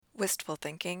Wistful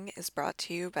Thinking is brought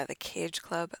to you by the Cage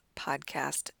Club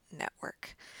Podcast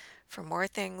Network. For more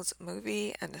things,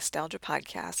 movie, and nostalgia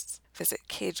podcasts, visit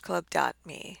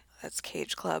cageclub.me. That's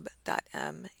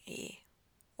cageclub.me.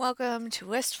 Welcome to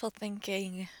Wistful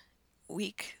Thinking,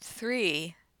 week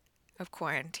 3 of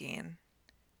quarantine.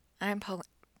 I'm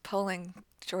polling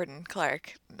Jordan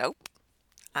Clark. Nope,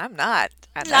 I'm not.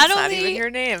 And Not that's not even only your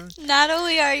name. not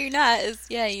only are you not,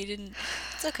 yeah, you didn't.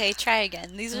 It's okay. Try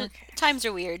again. These are Okay. times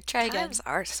are weird. Try Times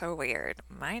again. are so weird.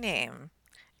 My name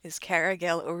is Cara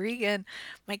Gale O'Regan.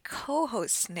 My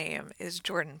co-host's name is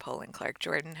Jordan Poland Clark.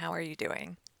 Jordan, how are you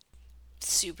doing?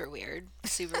 Super weird.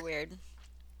 Super weird.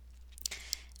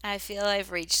 I feel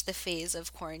I've reached the phase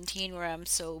of quarantine where I'm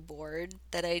so bored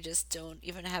that I just don't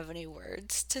even have any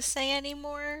words to say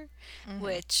anymore, Mm-hmm.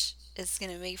 which is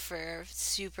going to make for a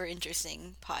super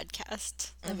interesting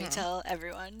podcast. Let me Mm-hmm. tell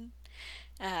everyone.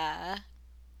 Uh,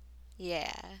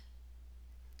 yeah.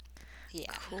 Yeah.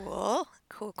 Cool.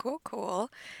 Cool, cool, cool.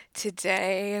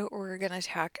 Today we're gonna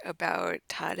talk about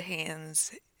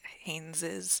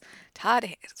Haynes's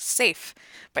Safe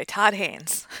by Todd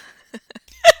Haynes.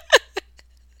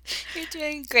 You're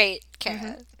doing great, Mm-hmm.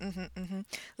 Kara. Mm-hmm. Mm-hmm.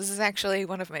 This is actually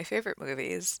one of my favorite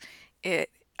movies. It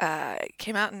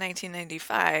came out in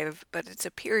 1995, but it's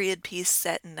a period piece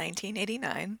set in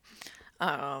 1989,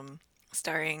 um,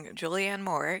 starring Julianne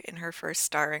Moore in her first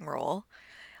starring role.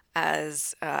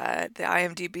 As the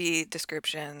IMDb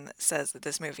description says that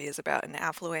this movie is about an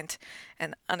affluent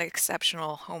and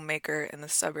unexceptional homemaker in the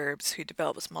suburbs who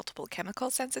develops multiple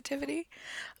chemical sensitivity.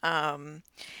 Um,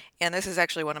 and this is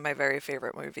actually one of my very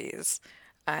favorite movies.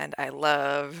 And I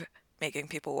love making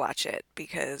people watch it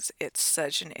because it's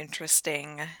such an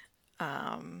interesting,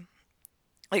 um,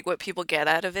 like what people get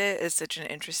out of it is such an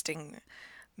interesting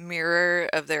mirror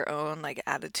of their own like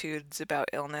attitudes about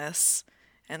illness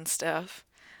and stuff.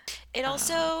 It Uh,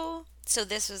 also, so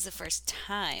this was the first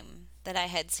time that I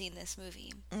had seen this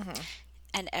movie, mhm,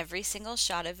 and every single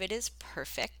shot of it is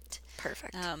perfect.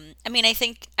 perfect. I mean, I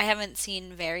think I haven't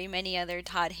seen very many other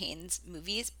Todd Haynes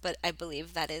movies, but I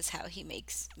believe that is how he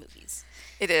makes movies.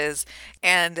 It is.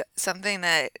 And something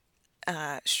that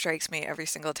strikes me every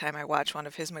single time I watch one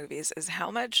of his movies is how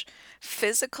much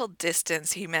physical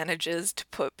distance he manages to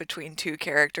put between two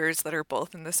characters that are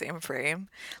both in the same frame.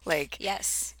 Like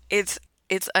Yes. it's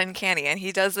it's uncanny, and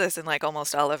he does this in like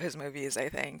almost all of his movies, I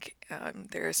think.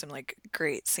 There are some like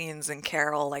great scenes in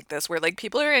Carol like this where like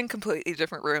people are in completely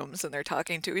different rooms and they're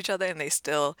talking to each other, and they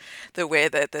still the way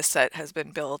that the set has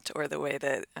been built or the way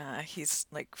that he's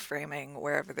like framing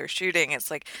wherever they're shooting,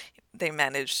 it's like they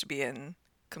manage to be in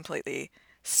completely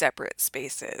separate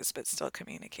spaces but still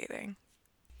communicating,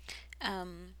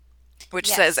 Um, which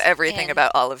says yes. everything And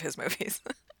about all of his movies.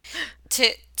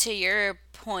 to your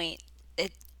point,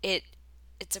 it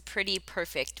it's a pretty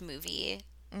perfect movie,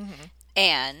 Hmm.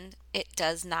 and it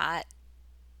draws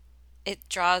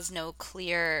no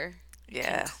clear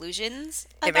Yeah. conclusions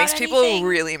It about makes people anything.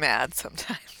 really mad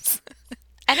sometimes.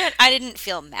 I didn't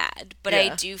feel mad, but I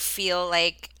Yeah. do feel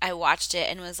like I watched it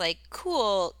and was like,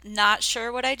 cool, not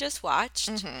sure what I just watched.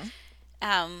 Hmm.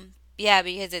 Yeah,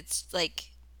 because it's like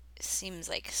seems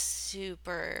like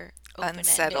super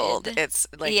Unsettled. open-ended. It's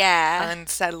like Yeah.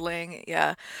 unsettling.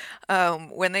 Yeah.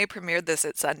 When they premiered this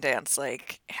at Sundance,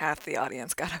 like half the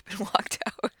audience got up and walked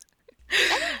out.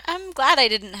 I'm glad I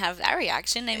didn't have that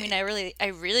reaction. I mean, I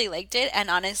really liked it, and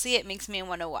honestly, it makes me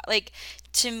want to watch. Like,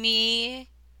 to me,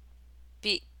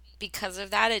 be because of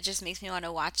that, it just makes me want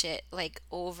to watch it like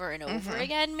over and over Hmm.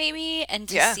 again, maybe, and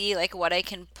to Yeah. see like what I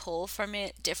can pull from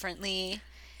it differently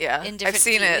Yeah. in I've different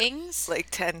seen it viewings. like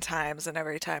 10 times, and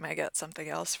every time I get something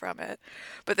else from it.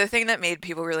 But the thing that made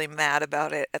people really mad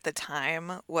about it at the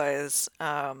time was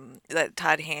that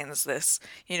Todd Haynes, this,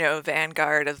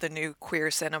 vanguard of the new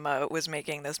queer cinema, was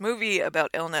making this movie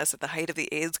about illness at the height of the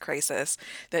AIDS crisis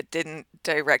that didn't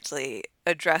directly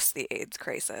address the AIDS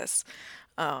crisis.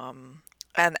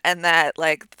 And that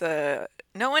like the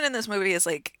no one in this movie is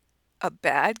like a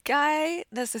bad guy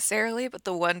necessarily, but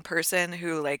the one person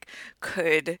who like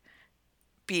could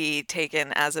be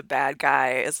taken as a bad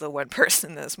guy is the one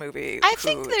person in this movie I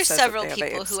think who there's says that several they have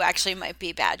people AIDS. who actually might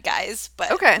be bad guys,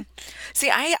 but Okay. See,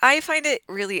 I find it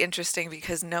really interesting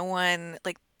because no one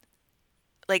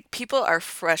like people are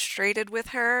frustrated with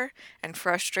her and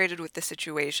frustrated with the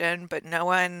situation, but no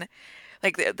one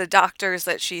like the doctors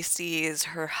that she sees,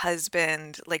 her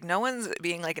husband, like no one's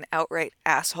being like an outright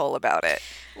asshole about it.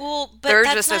 but They're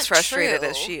that's just as not frustrated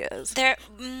as true. she is. There,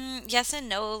 yes and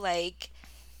no. Like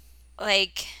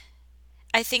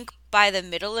I think. by the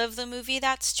middle of the movie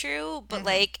that's true, but Hmm.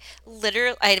 like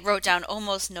literally I wrote down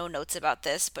almost no notes about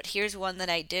this, but here's one that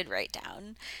I did write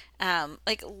down.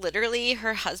 Like literally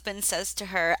her husband says to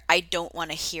her, "I don't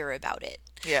want to hear about it."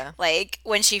 Yeah. Like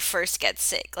when she first gets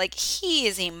sick. Like he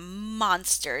is a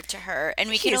monster to her, and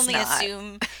we can He's only not.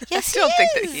 assume, I yes, he don't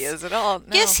think that he is. is at all.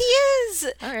 Yes, No. he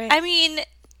is. All right. I mean,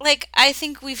 like I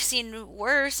think we've seen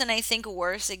worse, and I think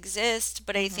worse exist,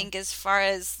 but I Hmm. think as far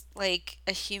as like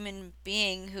a human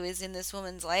being who is in this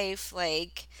woman's life,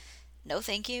 like no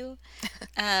thank you.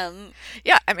 Um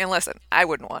Yeah, I mean, listen, I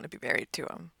wouldn't want to be married to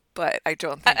him, but I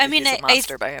don't I, think I that mean he's a I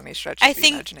monster by any stretch I of the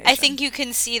think I imagination. think you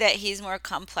can see that he's more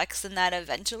complex than that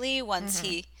eventually once Hmm.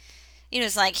 he,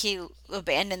 it's like he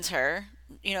abandons her,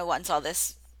 once all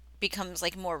this becomes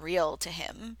like more real to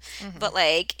him. Hmm. But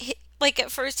like like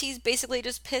at first he's basically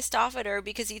just pissed off at her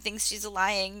because he thinks she's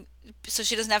lying so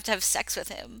she doesn't have to have sex with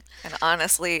him. And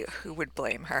honestly, who would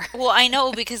blame her? Well, I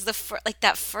know because like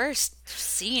that first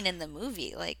scene in the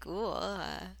movie, like ooh,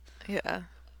 Yeah.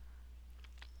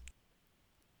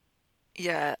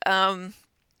 Yeah.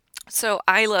 So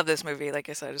I love this movie. Like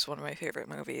I said, it's one of my favorite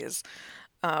movies.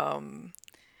 Um,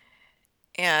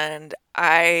 and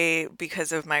I,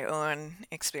 because of my own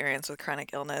experience with chronic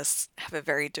illness, have a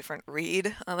very different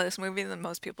read on this movie than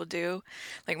most people do.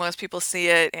 Like most people see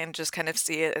it and just kind of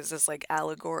see it as this like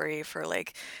allegory for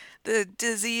like the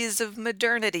disease of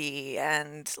modernity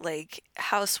and like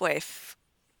housewife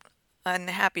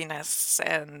unhappiness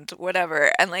and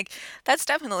whatever. And like that's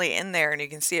definitely in there and you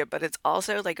can see it, but it's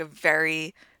also like a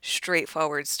very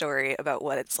straightforward story about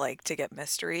what it's like to get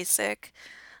mystery sick.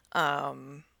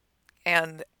 Um,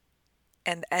 and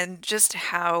and just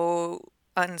how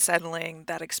unsettling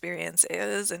that experience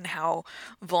is and how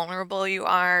vulnerable you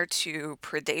are to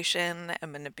predation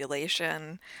and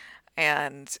manipulation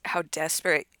and how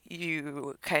desperate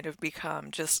you kind of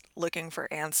become just looking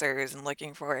for answers and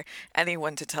looking for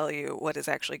anyone to tell you what is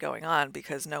actually going on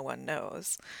because no one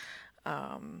knows.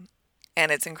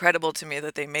 And it's incredible to me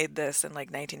that they made this in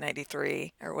like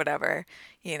 1993 or whatever,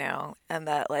 and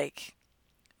that like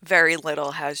very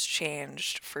little has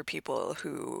changed for people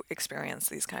who experience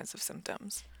these kinds of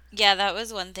symptoms. yeah, that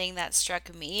was one thing that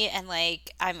struck me, and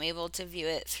like I'm able to view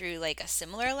it through like a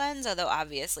similar lens, although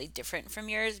obviously different from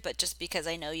yours, but just because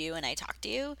I know you and I talk to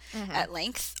you Hmm. at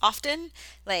length often,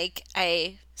 like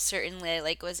I certainly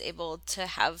like was able to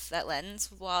have that lens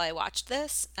while I watched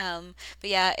this. But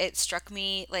yeah, it struck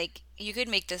me like you could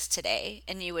make this today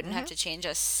and you wouldn't have Hmm. to change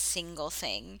a single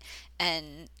thing,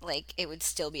 and like it would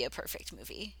still be a perfect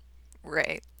movie.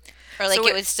 Right. Or So like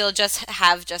it it, would still just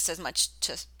have just as much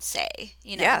to say,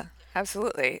 you yeah, know?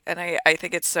 absolutely. And I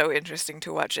think it's so interesting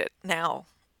to watch it now.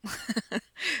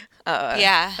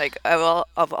 Yeah. Like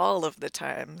of all of the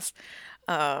times.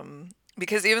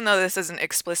 Because even though this isn't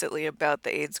explicitly about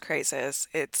the AIDS crisis,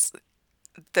 it's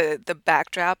the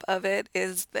backdrop of it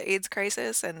is the AIDS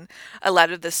crisis and a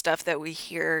lot of the stuff that we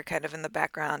hear kind of in the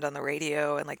background on the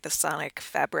radio and like the sonic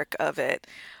fabric of it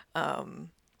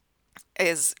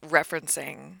is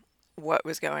referencing what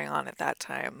was going on at that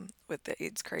time with the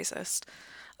AIDS crisis.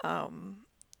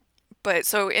 But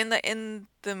so in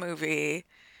the movie,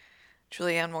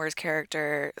 Julianne Moore's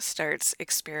character starts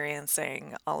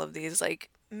experiencing all of these like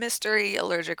mystery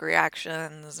allergic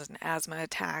reactions and asthma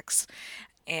attacks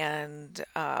and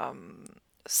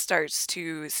starts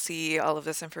to see all of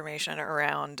this information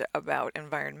around about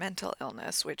environmental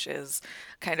illness, which is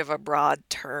kind of a broad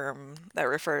term that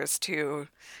refers to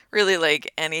really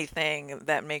like anything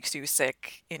that makes you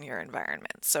sick in your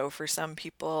environment. So for some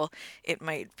people, it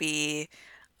might be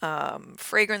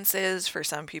fragrances. For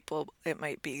some people, it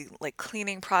might be like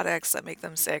cleaning products that make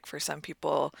them sick. For some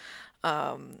people,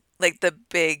 like the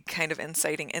big kind of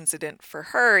inciting incident for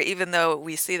her, even though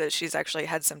we see that she's actually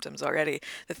had symptoms already,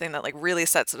 the thing that like really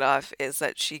sets it off is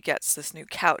that she gets this new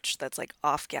couch that's like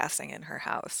off gassing in her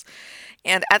house.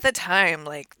 And at the time,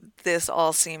 like this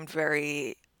all seemed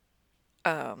very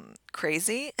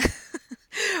crazy.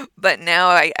 But now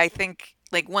I think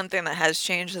like one thing that has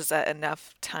changed is that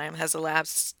enough time has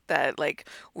elapsed that like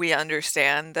we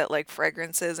understand that like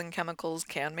fragrances and chemicals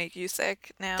can make you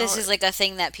sick This now. is like a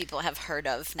thing that people have heard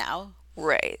of now.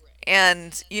 Right.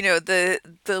 And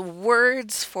the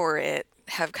words for it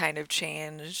have kind of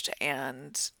changed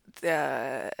and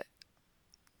the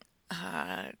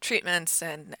treatments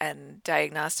and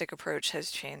diagnostic approach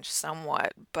has changed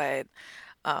somewhat, but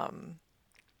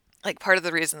like part of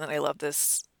the reason that I love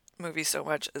this movie so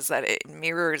much is that it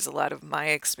mirrors a lot of my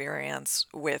experience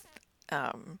with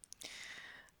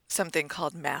something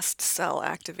called mast cell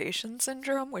activation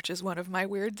syndrome, which is one of my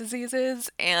weird diseases.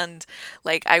 And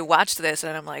like I watched this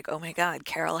and I'm like, oh my God,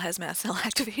 Carol has mast cell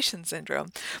activation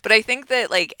syndrome. But I think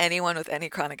that like anyone with any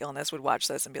chronic illness would watch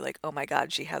this and be like, oh my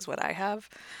God, she has what I have.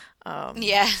 Um,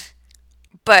 Yeah.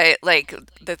 but like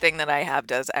the thing that I have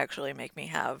does actually make me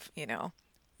have,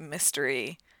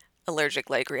 mystery allergic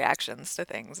like reactions to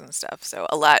things and stuff. So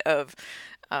a lot of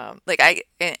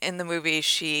in the movie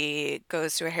she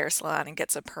goes to a hair salon and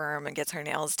gets a perm and gets her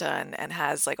nails done and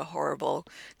has like a horrible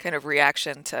kind of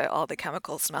reaction to all the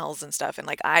chemical smells and stuff. And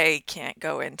like I can't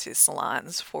go into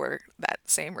salons for that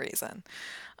same reason.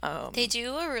 They Um,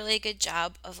 do a really good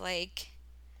job of like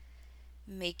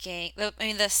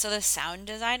the sound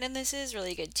design in this is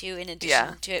really good too, in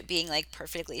yeah. addition to it being like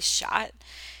perfectly shot.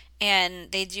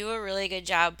 And they do a really good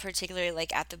job, particularly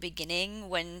like at the beginning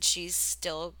when she's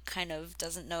still kind of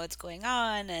doesn't know what's going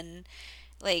on and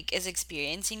like is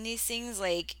experiencing these things.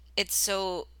 Like it's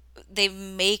so they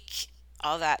make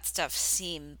all that stuff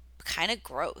seem kind of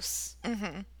gross.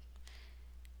 Hmm.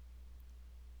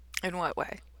 In what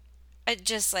way? It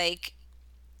just like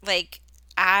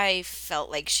I felt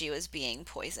like she was being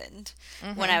poisoned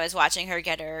when I Hmm. was watching her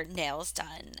get her nails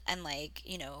done and like,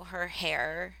 her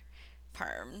hair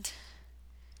permed.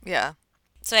 Yeah.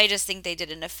 So I just think they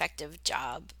did an effective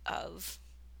job of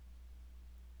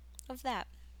that.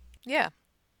 Yeah.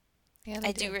 Yeah,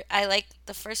 they do. I like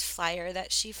the first flyer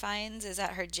that she finds is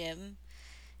at her gym,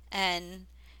 and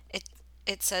it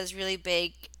it says really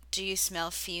big, "Do you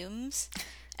smell fumes?"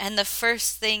 And the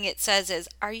first thing it says is,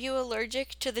 "Are you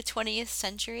allergic to the 20th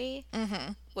century?"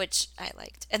 Hmm. Which I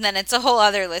liked. And then it's a whole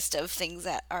other list of things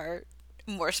that are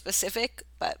more specific,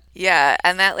 but Yeah,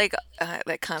 and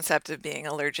that concept of being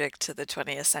allergic to the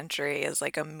 20th century is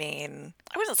like a main,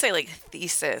 I wouldn't say like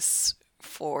thesis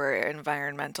for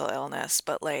environmental illness,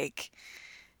 but like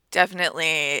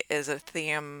definitely is a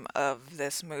theme of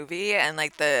this movie. And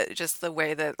like the just the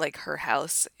way that like her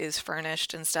house is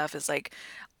furnished and stuff is like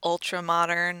ultra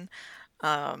modern.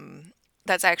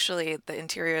 That's actually the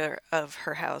interior of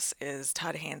her house is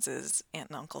Todd Haynes's aunt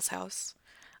and uncle's house.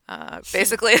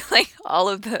 Basically, like all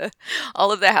of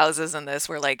the houses in this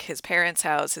were like his parents'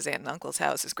 house, his aunt and uncle's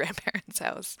house, his grandparents'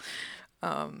 house,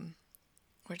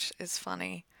 which is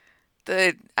funny.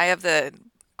 The I have the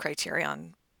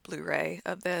Criterion Blu-ray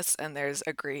of this, and there's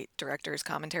a great director's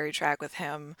commentary track with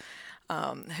him,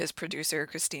 his producer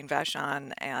Christine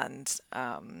Vachon, and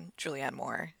Julianne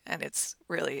Moore, and it's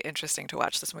really interesting to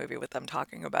watch this movie with them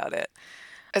talking about it.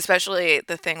 Especially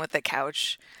the thing with the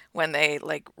couch when they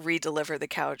like re-deliver the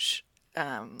couch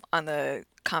on the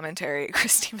commentary.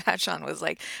 Christine Vachon was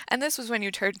like, and this was when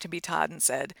you turned to be Todd and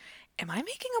said, "Am I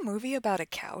making a movie about a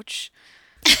couch?"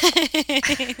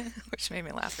 Which made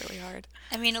me laugh really hard.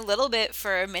 I mean, a little bit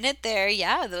for a minute there.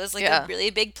 Yeah, that was like a Yeah, really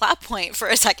big plot point for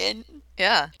a second.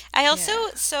 yeah, I also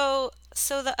yeah. so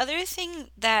the other thing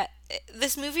that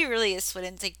this movie really is split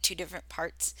into like two different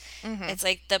parts. Hmm. It's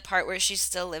like the part where she's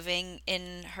still living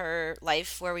in her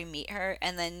life where we meet her,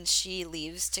 and then she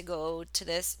leaves to go to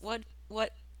this what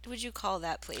would you call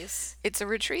that place? It's a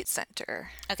retreat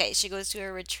center. Okay, she goes to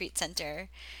a retreat center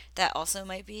that also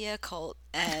might be a cult,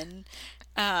 and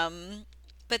um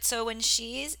but so when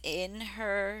she's in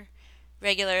her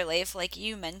regular life, like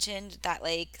you mentioned that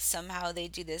like somehow they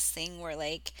do this thing where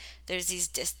like there's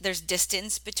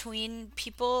distance between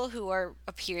people who are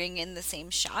appearing in the same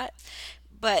shot.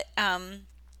 But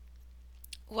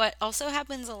what also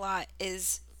happens a lot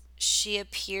is she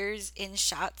appears in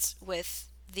shots with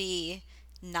the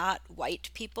not white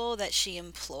people that she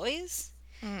employs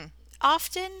Mm.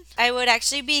 often. I would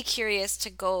actually be curious to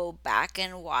go back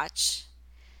and watch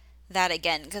that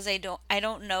again because I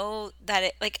don't know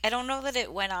that I don't know that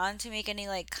it went on to make any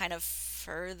like kind of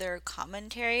further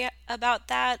commentary about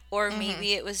that, or Hmm.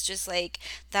 maybe it was just like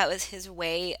that was his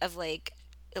way of like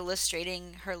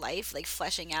illustrating her life, like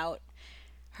fleshing out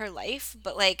her life.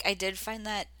 But like I did find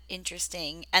that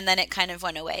interesting, and then it kind of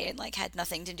went away and like had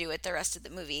nothing to do with the rest of the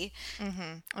movie.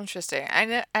 Hmm. Interesting.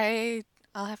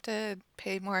 I'll have to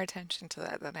pay more attention to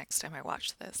that the next time I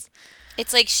watch this.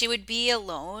 It's like she would be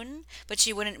alone, but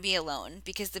she wouldn't be alone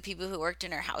because the people who worked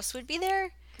in her house would be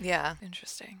there. Yeah,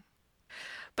 interesting.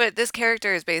 But this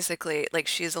character is basically like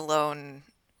she's alone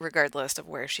regardless of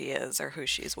where she is or who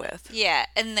she's with. Yeah,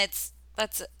 and that's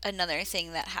another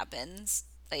thing that happens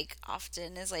like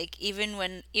often is like even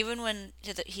when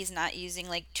he's not using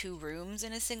like two rooms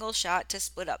in a single shot to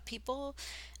split up people,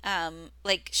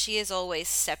 like she is always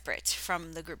separate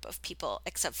from the group of people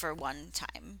except for one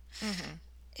time Hmm.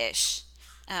 ish.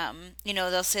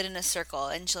 They'll sit in a circle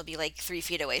and she'll be like 3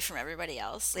 feet away from everybody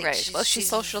else. Like Right. Well, she's she's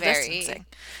social very, distancing.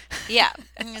 yeah.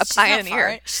 A She's not far.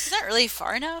 pioneer. She's not really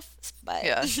far enough, but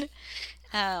Yeah.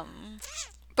 um,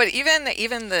 But even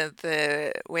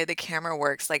the way the camera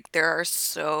works, like there are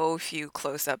so few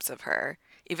close-ups of her.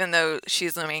 Even though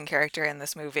she's the main character in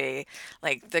this movie,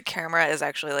 like the camera is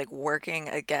actually like working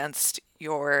against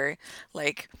your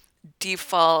like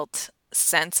default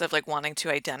sense of like wanting to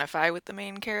identify with the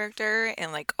main character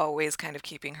and like always kind of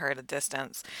keeping her at a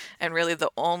distance. And really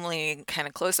the only kind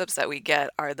of close-ups that we get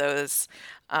are those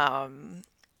um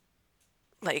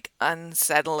like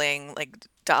unsettling like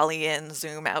dolly in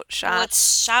zoom out well, shots.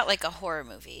 it's shot like a horror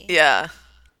movie. Yeah.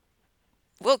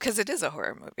 Well, because it is a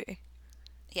horror movie.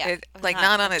 Yeah, It like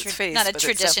not on its not face, a but it's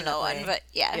traditional one, definitely but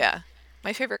yeah. yeah.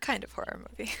 My favorite kind of horror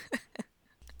movie.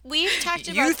 We've talked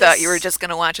You about thought you were this. just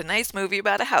gonna watch a nice movie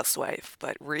about a housewife,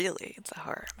 but really it's a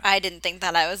horror I movie. didn't think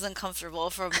that. I was uncomfortable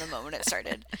from the moment it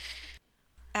started.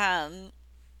 Um,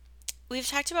 we've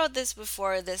talked about this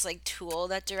before, this like tool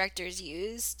that directors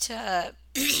use to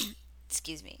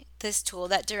excuse me. This tool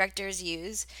that directors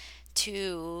use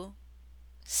to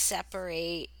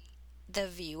separate the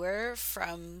viewer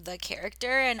from the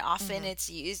character, and often Hmm. it's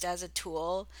used as a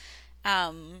tool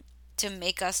um, to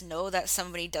make us know that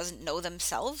somebody doesn't know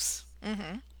themselves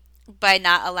Hmm. by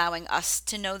not allowing us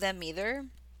to know them either.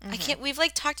 I Hmm. can't, we've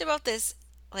like talked about this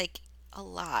like a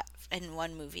lot in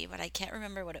one movie, but I can't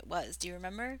remember what it was. Do you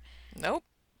remember? Nope.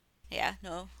 Yeah,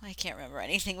 no, I can't remember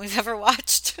anything we've ever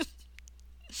watched.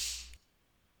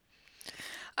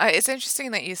 It's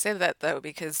interesting that you say that though,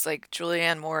 because like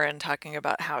Julianne Moore and talking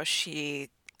about how she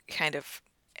kind of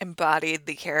embodied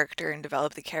the character and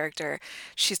developed the character,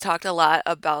 she's talked a lot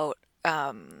about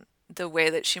the way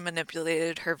that she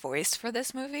manipulated her voice for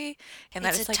this movie, and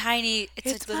that It's a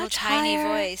it's little much tiny higher.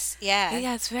 voice. Yeah.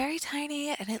 Yeah, it's very tiny,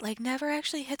 and it like never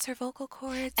actually hits her vocal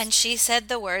cords. And she said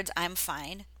the words "I'm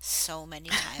fine" so many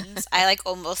times. I like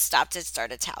almost stopped to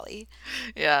start a tally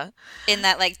Yeah. in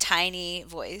that like tiny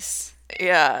voice.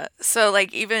 Yeah. So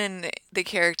like even the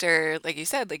character, like you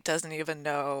said, like doesn't even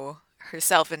know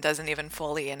herself and doesn't even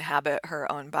fully inhabit her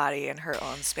own body and her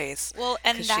own space Well,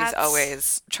 because and she's that's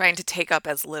always trying to take up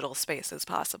as little space as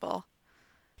possible.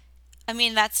 I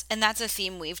mean that's a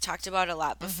theme we've talked about a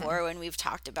lot Hmm. before when we've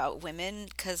talked about women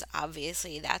because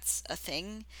obviously that's a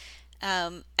thing.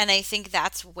 And I think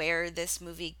that's where this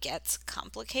movie gets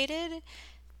complicated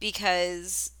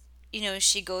because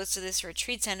she goes to this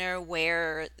retreat center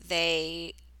where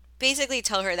they basically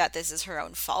tell her that this is her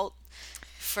own fault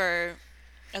for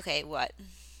okay, what?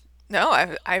 No,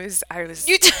 I was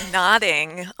You t-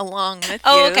 nodding along with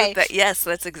Oh, you okay. that yes,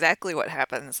 that's exactly what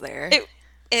happens there. It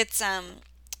it's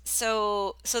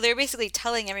so they're basically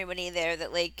telling everybody there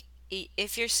that like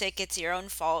if you're sick, it's your own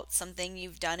fault. Something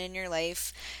you've done in your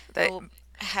life That oh,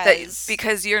 that has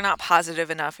because you're not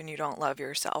positive enough and you don't love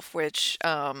yourself, which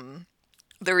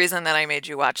the reason that I made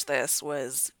you watch this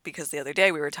was because the other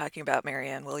day we were talking about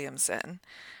Marianne Williamson,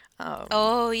 um,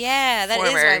 Oh yeah, that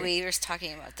is why former we were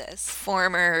talking about this.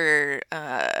 former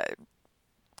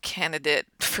candidate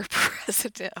for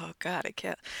president. Oh God, I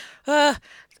can't. Uh,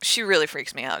 she really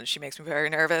freaks me out, and she makes me very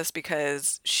nervous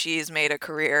because she's made a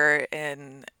career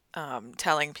in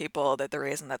telling people that the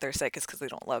reason that they're sick is because they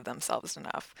don't love themselves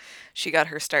enough. She got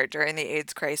her start during the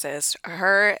AIDS crisis.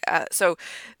 So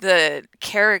the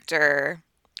character,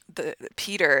 the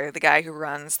Peter, the guy who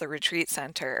runs the retreat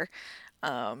center,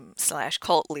 slash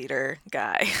cult leader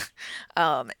guy,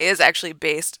 is actually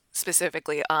based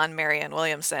specifically on Marianne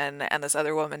Williamson and this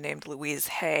other woman named Louise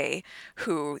Hay,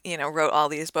 who, wrote all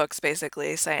these books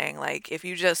basically saying, like, if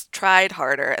you just tried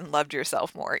harder and loved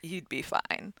yourself more, you'd be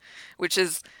fine, which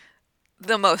is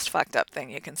the most fucked up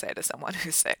thing you can say to someone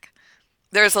who's sick.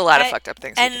 There's a lot of I fucked up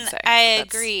things you can and say, I but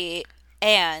that's, agree.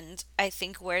 And I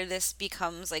think where this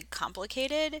becomes like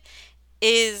complicated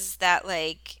is that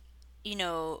like, you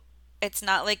know, it's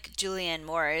not like Julianne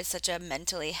Moore is such a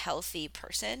mentally healthy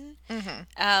person.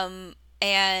 hmm.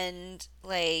 And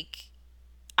like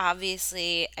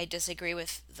obviously I disagree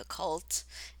with the cult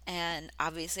and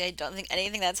obviously I don't think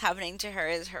anything that's happening to her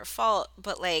is her fault,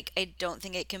 but like I don't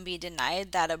think it can be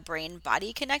denied that a brain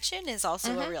body connection is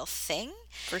also a Hmm. real thing.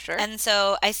 For sure. And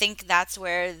so I think that's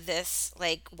where this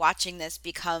like watching this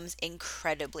becomes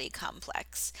incredibly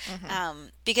complex. Hmm.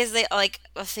 Because they like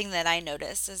a thing that I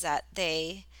noticed is that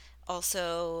they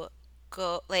also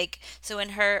go like so in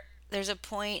her there's a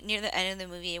point near the end of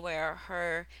the movie where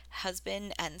her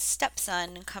husband and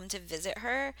stepson come to visit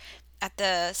her at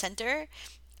the center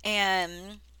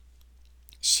and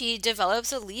she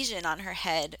develops a lesion on her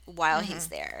head while he's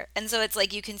Hmm. there. And so it's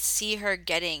like you can see her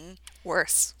getting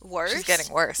Worse. She's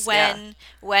getting worse worse. Yeah.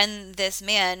 when this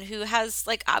man who has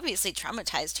like obviously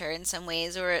traumatized her in some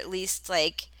ways, or at least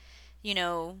like, you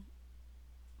know,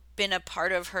 been a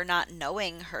part of her not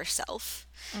knowing herself.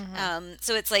 Hmm.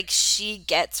 So it's like she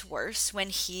gets worse when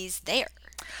he's there.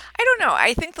 I don't know.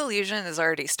 I think the lesion is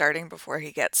already starting before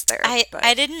he gets there, I but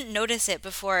didn't notice it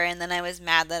before, and then I was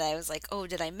mad that I was like, oh,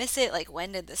 did I miss it? Like,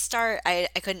 when did this start? I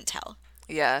couldn't tell.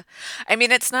 yeah. I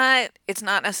mean, it's not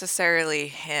necessarily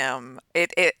him.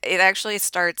 It actually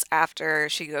starts after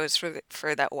she goes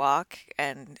for that walk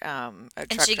and a And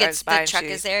truck she drives gets the by and truck she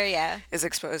is there, yeah. is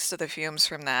exposed to the fumes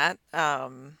from that.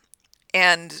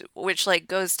 And which like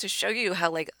goes to show you how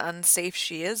like unsafe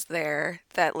she is there,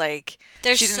 that like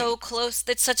They're she didn't. so close.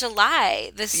 That's such a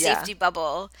lie. This Yeah, safety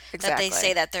bubble that they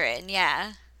say exactly. that they're in,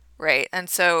 yeah. Right. And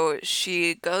so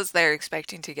she goes there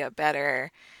expecting to get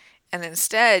better, and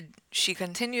instead she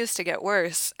continues to get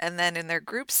worse, and then in their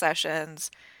group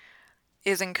sessions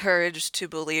is encouraged to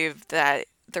believe that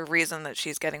the reason that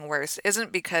she's getting worse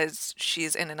isn't because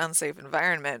she's in an unsafe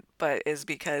environment, but is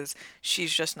because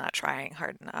she's just not trying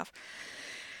hard enough.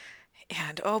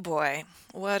 And oh boy,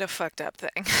 what a fucked up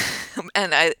thing.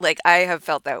 And I have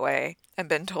felt that way and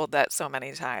been told that so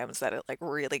many times that it like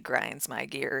really grinds my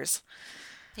gears.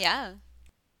 Yeah.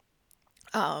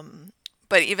 Um,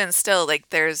 but even still, like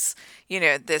there's,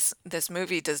 this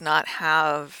movie does not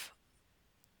have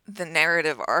the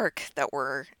narrative arc that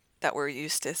we're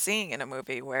used to seeing in a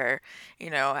movie where,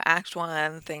 act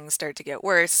one, things start to get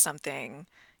worse, something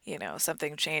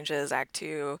changes, act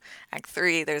two, act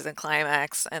three, there's a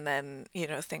climax, and then,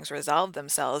 things resolve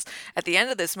themselves. At the end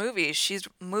of this movie, she's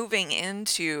moving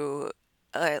into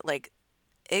like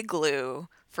igloo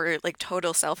for like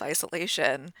total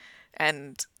self-isolation,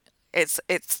 and it's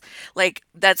like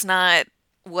that's not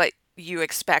what you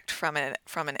expect from an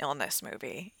illness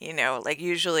movie. Like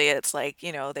usually it's like,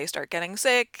 they start getting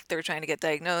sick, they're trying to get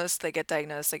diagnosed, they get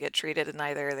diagnosed, they get treated, and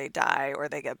either they die or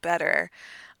they get better.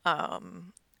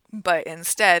 But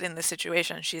instead, in this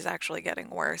situation, she's actually getting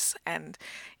worse, and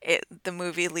the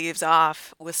movie leaves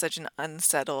off with such an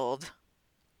unsettled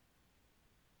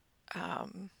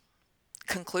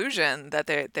conclusion that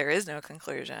there is no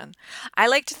conclusion. I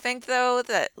like to think though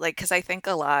that like because I think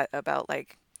a lot about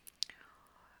like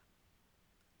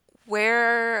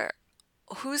where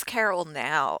who's Carol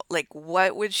now? Like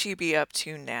what would she be up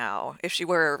to now if she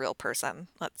were a real person,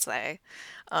 let's say.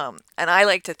 And I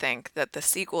like to think that the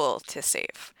sequel to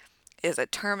Safe is a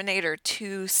Terminator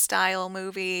 2 style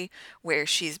movie where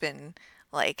she's been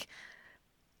like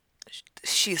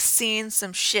she's seen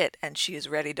some shit and she's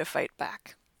ready to fight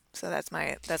back. So that's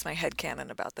my headcanon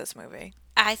about this movie.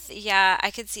 Yeah, I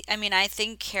could see. I mean, I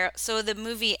think Carol. So the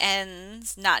movie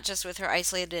ends not just with her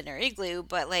isolated in her igloo,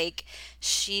 but like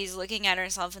she's looking at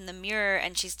herself in the mirror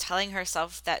and she's telling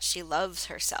herself that she loves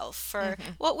herself for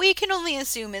Hmm. what we can only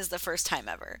assume is the first time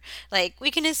ever. Like, we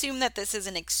can assume that this is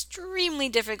an extremely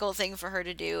difficult thing for her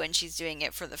to do and she's doing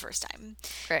it for the first time.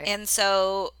 Right. And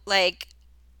so, like,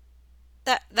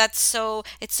 that's so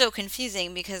it's so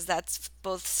confusing because that's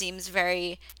both seems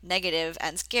very negative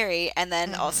and scary, and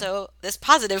then Hmm. also this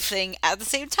positive thing at the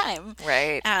same time.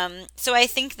 Right. So I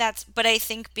think but I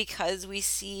think because we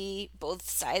see both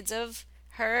sides of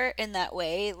her in that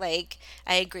way, like,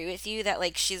 I agree with you that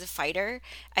like she's a fighter.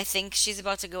 I think she's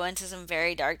about to go into some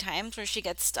very dark times where she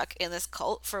gets stuck in this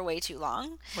cult for way too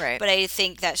long, Right. but I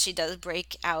think that she does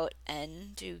break out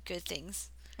and do good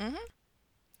things. Hmm.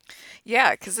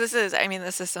 Yeah, because this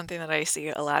is something that I see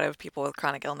a lot of people with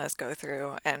chronic illness go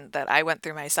through, and that I went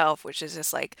through myself, which is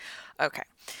just like, okay,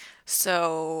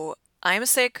 so I'm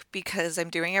sick because I'm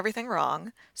doing everything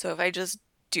wrong. So if I just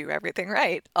do everything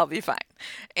right, I'll be fine.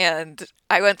 And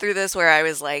I went through this where I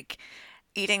was like,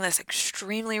 eating this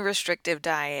extremely restrictive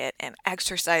diet and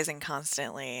exercising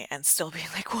constantly and still being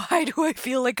like, why do I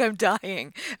feel like I'm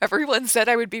dying? Everyone said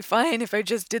I would be fine if I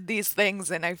just did these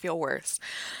things and I feel worse.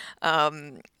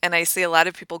 And I see a lot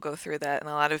of people go through that, and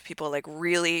a lot of people like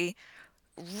really,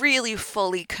 really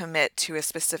fully commit to a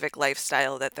specific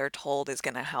lifestyle that they're told is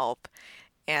going to help,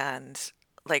 and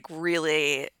like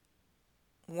really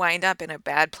wind up in a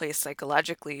bad place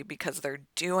psychologically because they're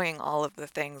doing all of the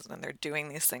things and they're doing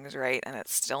these things right and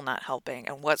it's still not helping.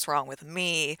 And what's wrong with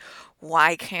me?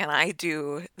 Why can't I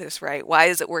do this right? Why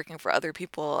is it working for other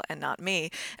people and not me?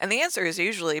 And the answer is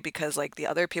usually because like the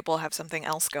other people have something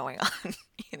else going on,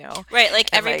 you know? Right, like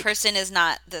And every like person is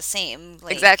not the same.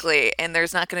 Like, exactly. And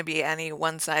there's not going to be any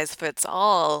one size fits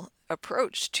all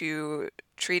approach to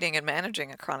treating and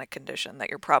managing a chronic condition that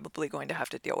you're probably going to have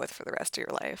to deal with for the rest of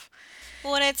your life.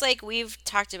 Well, and it's like we've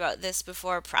talked about this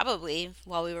before, probably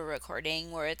while we were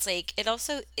recording, where it's like it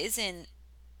also isn't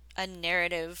a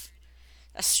narrative,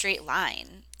 a straight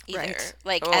line either. Right.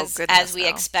 Like Oh, as goodness, we no.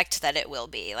 expect that it will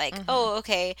be. Like, Hmm. oh,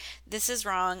 okay, this is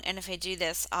wrong, and if I do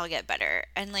this, I'll get better.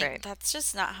 And like Right. that's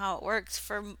just not how it works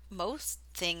for most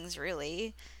things,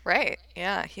 really. Right.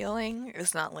 Yeah. Healing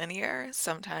is not linear.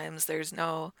 Sometimes there's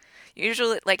no,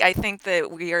 usually, like, I think that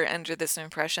we are under this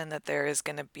impression that there is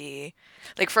going to be,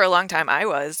 like, for a long time, I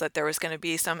was, that there was going to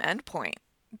be some end point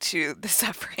to the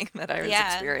suffering that I was Yeah.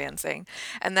 experiencing.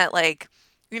 And that, like,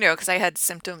 because I had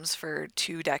symptoms for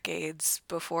 2 decades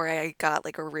before I got,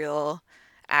 like, a real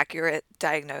accurate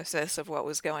diagnosis of what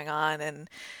was going on. And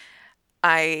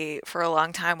I, for a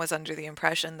long time, was under the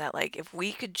impression that, like, if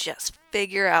we could just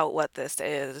figure out what this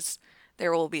is,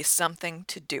 there will be something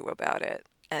to do about it,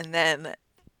 and then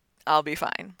I'll be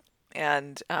fine.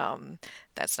 And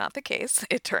that's not the case.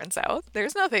 It turns out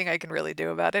there's nothing I can really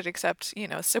do about it except,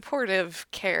 supportive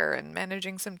care and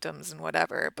managing symptoms and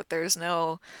whatever. But there's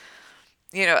no,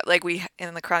 like we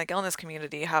in the chronic illness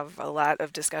community have a lot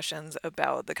of discussions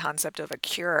about the concept of a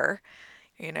cure,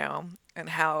 and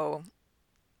how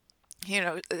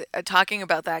talking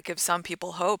about that gives some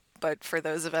people hope, but for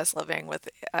those of us living with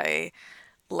a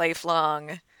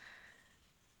lifelong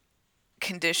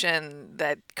condition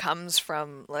that comes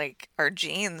from like our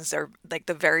genes or like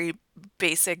the very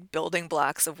basic building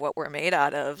blocks of what we're made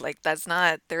out of, like that's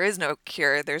not, there is no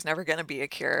cure. There's never going to be a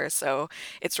cure. So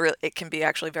it can be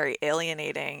actually very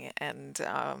alienating and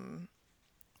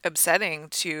upsetting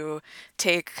to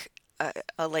take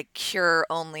a like cure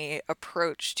only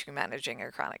approach to managing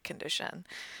a chronic condition.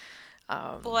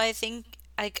 Well, Um, I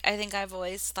think I've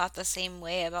always thought the same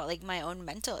way about like my own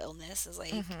mental illness is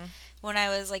like mhm. when I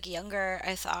was like younger,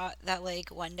 I thought that like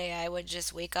one day I would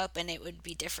just wake up and it would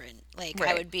be different. Like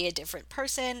I Right. would be a different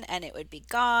person and it would be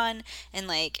gone. And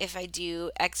like if I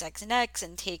do X, X, and X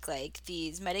and take like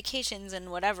these medications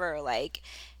and whatever, like,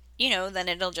 then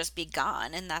it'll just be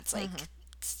gone. And that's Hmm. like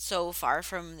so far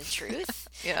from the truth.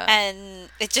 Yeah. And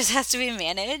it just has to be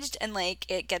managed. And like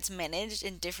it gets managed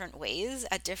in different ways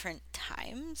at different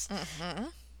times.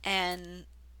 Hmm. And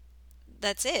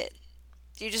that's it.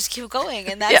 You just keep going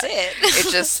and that's Yeah. it.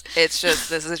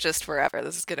 This is just forever.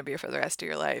 This is going to be for the rest of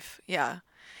your life. Yeah.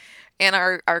 And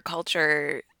our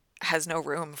culture has no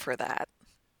room for that.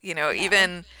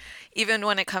 No. Even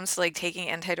when it comes to like taking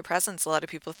antidepressants, a lot of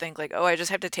people think like, oh, I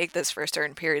just have to take this for a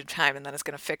certain period of time and then it's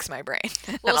going to fix my brain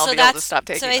and Well, I'll so be able to that's stop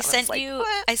so taking them. And it's like,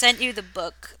 what? I sent you the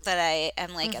book that I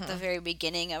am like at the Hmm. very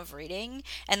beginning of reading,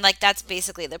 and like that's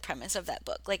basically the premise of that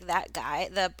book. Like that guy,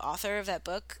 the author of that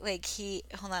book, like he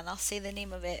hold on, I'll say the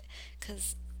name of it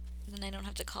cuz then I don't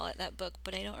have to call it that book,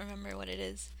 but I don't remember what it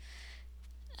is.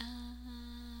 Uh,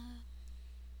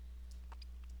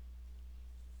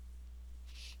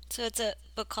 so it's a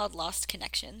book called Lost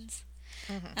Connections.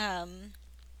 Hmm. Um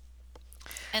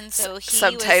and so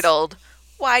he was Subtitled,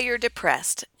 Why You're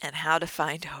Depressed and How to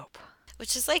Find Hope.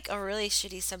 which is like a really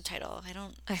shitty subtitle. I know.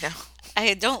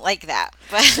 I don't like that.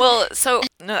 But Well, so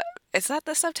no, is that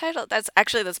the subtitle? That's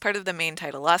part of the main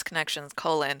title. Lost Connections,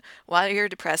 Why You're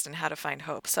Depressed and How to Find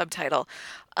Hope. Subtitle,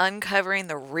 Uncovering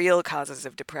the Real Causes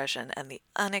of Depression and the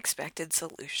Unexpected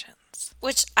Solutions.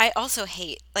 which I also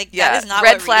hate. Like that Yeah, is not red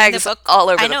what reading the flags book. all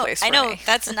over the place I for know me.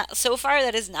 that's not so far.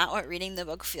 That is not what reading the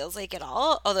book feels like at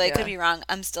all. Although I could Yeah. be wrong.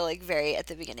 I'm still like very at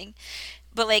the beginning.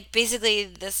 But like basically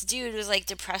this dude was like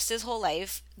depressed his whole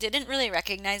life, didn't really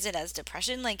recognize it as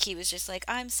depression. Like he was just like,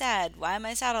 I'm sad. Why am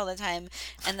I sad all the time?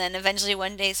 And then eventually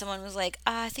one day someone was like,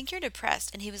 I think you're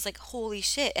depressed. And he was like, holy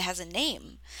shit, it has a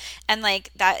name. And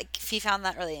like that he found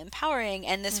that really empowering.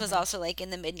 And this was Hmm. also like in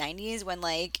the mid 90s when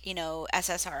like,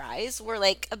 SSRIs were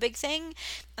like a big thing.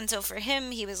 And so for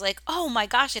him, he was like, oh my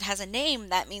gosh, it has a name.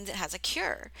 That means it has a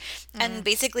cure. Hmm. And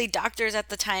basically doctors at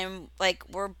the time like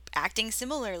were acting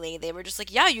similarly. They were just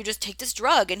like, yeah, you just take this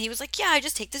drug. And he was like, yeah, I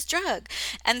just take this drug.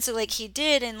 And so like he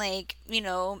did, and like,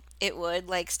 it would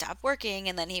like stop working,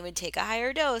 and then he would take a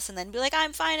higher dose and then be like,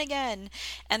 I'm fine again.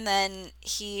 And then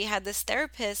he had this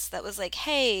therapist that was like,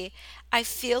 hey, I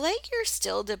feel like you're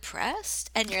still depressed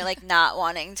and you're like not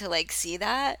wanting to like see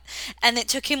that. And it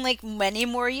took him like many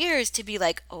more years to be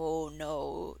like, oh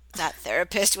no, that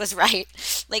therapist was right.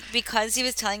 Like because he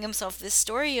was telling himself this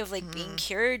story of like being Hmm.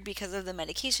 cured because of the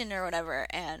medication or whatever.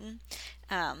 And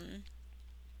um,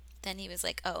 then he was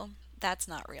like, oh, that's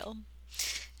not real.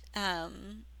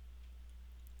 Um,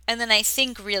 And then I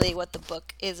think really what the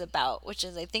book is about, which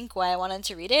is I think why I wanted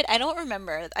to read it. I don't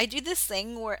remember. I do this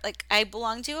thing where like I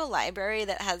belong to a library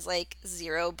that has like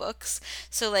zero books.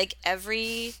 So like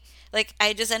every like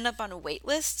I just end up on wait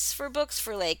lists for books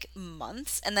for like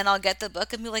months and then I'll get the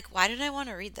book and be like, why did I want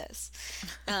to read this?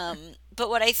 But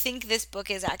what I think this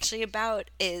book is actually about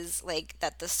is like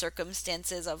that the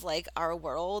circumstances of like our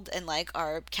world and like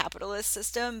our capitalist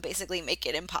system basically make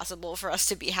it impossible for us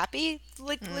to be happy,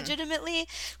 like Mm. legitimately.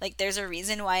 Like there's a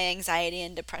reason why anxiety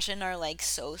and depression are like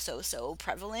so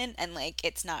prevalent, and like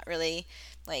it's not really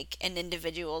like an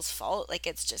individual's fault. Like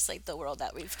it's just like the world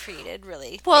that we've created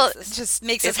really Well, just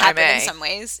makes this if I happen in may, some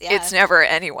ways. it's Yeah. never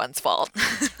anyone's fault.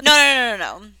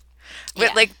 No. But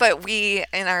Yeah. like, but we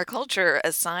in our culture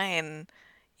assign,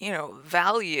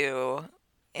 value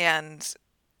and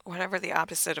whatever the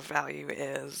opposite of value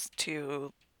is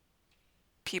to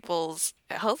people's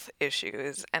health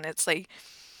issues. And it's like,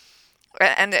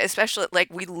 and especially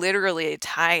like we literally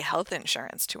tie health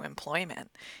insurance to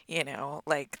employment,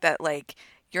 like that, like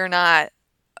you're not,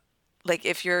 like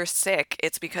if you're sick,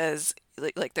 it's because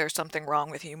like there's something wrong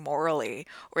with you morally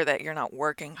or that you're not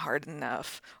working hard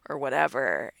enough or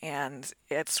whatever. And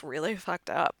it's really fucked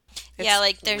up. Yeah, It's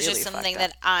like there's just really something fucked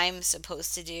up. that I'm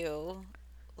supposed to do.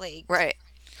 Like, Right.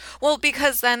 Well,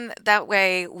 because then that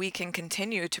way we can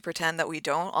continue to pretend that we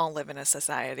don't all live in a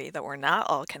society, that we're not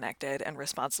all connected and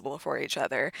responsible for each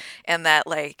other, and that,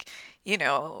 like, you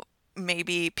know,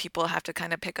 maybe people have to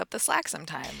kind of pick up the slack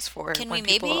sometimes for can we when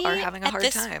people are maybe having a at hard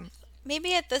this time.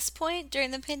 maybe at this point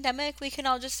during the pandemic we can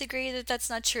all just agree that that's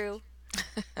not true?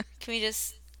 Can we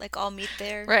just like all meet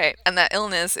there? Right. And that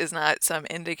illness is not some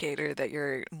indicator that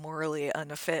you're morally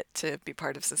unfit to be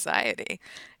part of society.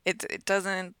 It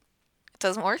doesn't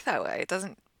work that way. It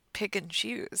doesn't pick and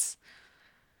choose.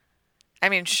 I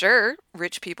mean, sure,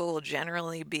 rich people will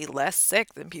generally be less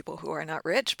sick than people who are not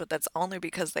rich, but that's only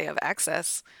because they have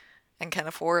access and can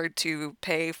afford to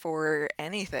pay for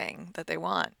anything that they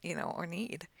want, or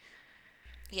need.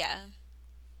 Yeah.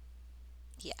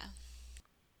 Yeah.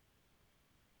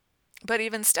 But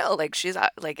even still, like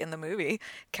like in the movie,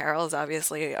 Carol is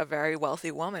obviously a very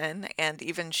wealthy woman, and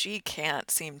even she can't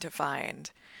seem to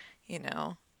find, you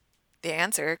know, the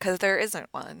answer because there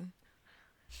isn't one.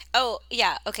 Oh,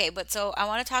 yeah. Okay, but so I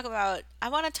want to talk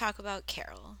about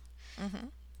Carol. Hmm.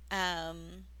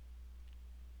 Um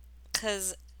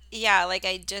 'cause yeah, like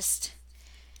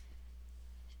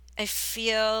I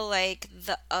feel like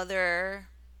the other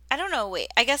I don't know, wait.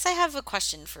 I guess I have a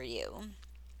question for you.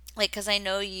 Like, because I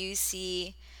know you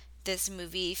see this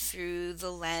movie through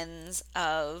the lens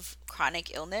of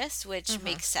chronic illness, which Hmm.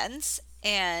 makes sense.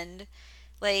 And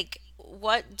like,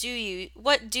 what do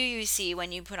you see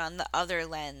when you put on the other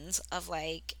lens of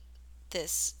like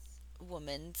this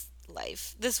woman's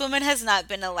life? This woman has not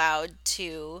been allowed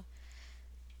to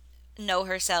know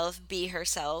herself, be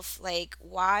herself. Like,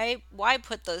 why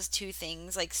put those two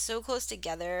things like so close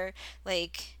together?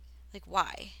 Like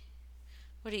why?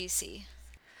 What do you see?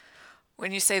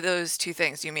 When you say those two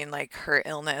things, you mean like her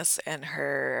illness and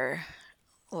her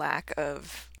lack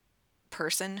of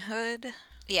personhood?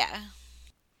 Yeah.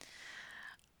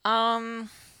 Um,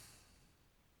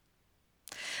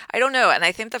 I don't know. And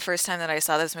I think the first time that I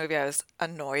saw this movie, I was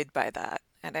annoyed by that.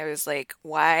 And I was like,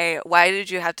 why did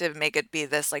you have to make it be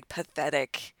this like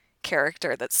pathetic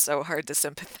character that's so hard to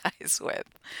sympathize with?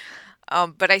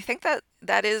 But I think that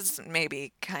that is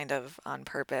maybe kind of on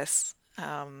purpose.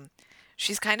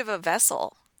 She's kind of a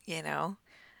vessel, you know,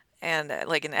 and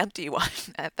like an empty one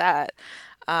at that.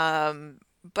 Um,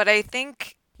 but I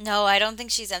think No, I don't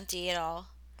think she's empty at all.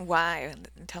 why?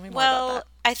 Tell me more about Well, that.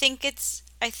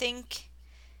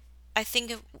 I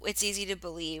think it's easy to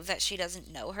believe that she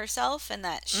doesn't know herself and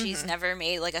that she's Hmm. never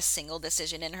made like a single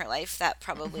decision in her life that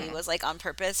probably Hmm. was like on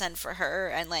purpose and for her,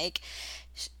 and like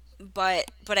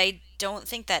but I don't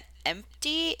think that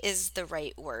empty is the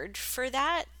right word for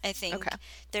that. I Okay. think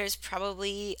there's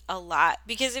probably a lot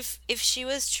because if she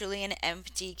was truly an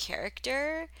empty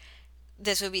character,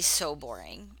 this would be so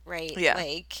boring, right? Yeah.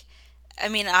 Like I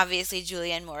mean, obviously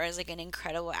Julianne Moore is like an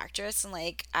incredible actress, and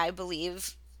like I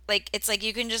believe like it's like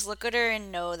you can just look at her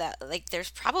and know that like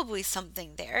there's probably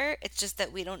something there. It's just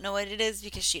that we don't know what it is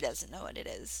because she doesn't know what it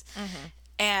is. Hmm.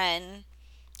 And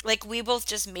like we both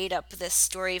just made up this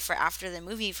story for after the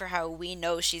movie for how we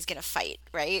know she's going to fight,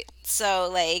 right? So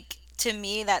like to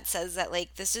me that says that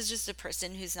like this is just a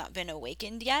person who's not been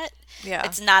awakened yet. Yeah.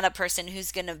 It's not a person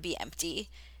who's going to be empty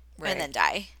and Right. then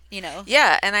die, you know?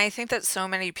 Yeah, and I think that so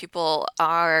many people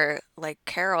are like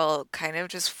Carol, kind of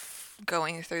just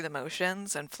going through the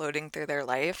motions and floating through their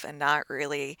life and not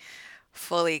really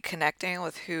fully connecting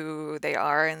with who they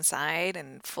are inside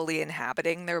and fully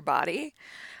inhabiting their body.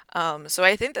 So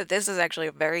I think that this is actually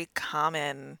a very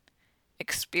common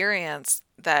experience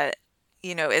that,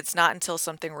 it's not until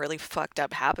something really fucked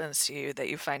up happens to you that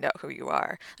you find out who you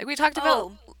are. Like we talked about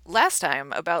Oh, last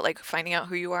time about like finding out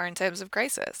who you are in times of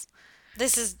crisis.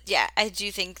 this is, yeah, I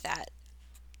do think that,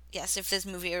 yes, if this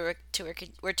movie were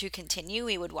to continue,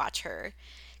 we would watch her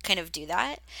kind of do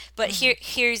that. But Hmm.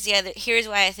 here's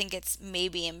why I think it's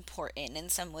maybe important in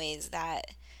some ways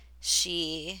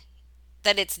she,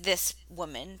 that it's this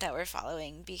woman that we're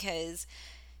following, because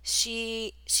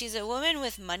she's a woman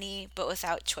with money but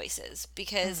without choices,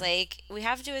 because Hmm. like we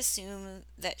have to assume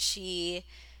that she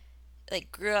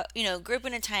like grew up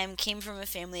in a time, came from a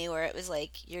family where it was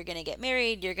like, you're gonna get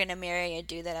married, you're gonna marry a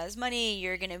dude that has money,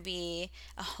 you're gonna be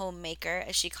a homemaker,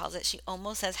 as she calls it. She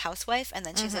almost says housewife, and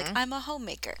then she's like, Hmm. I'm a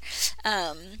homemaker.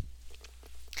 um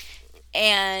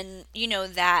and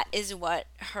that is what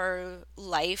her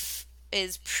life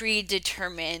is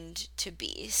predetermined to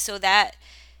be, so that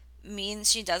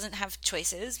means she doesn't have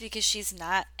choices, because she's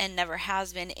not and never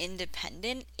has been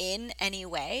independent in any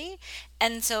way.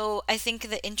 And so I think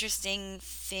the interesting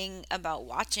thing about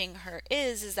watching her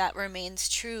is that remains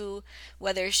true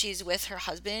whether she's with her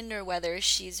husband or whether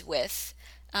she's with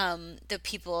the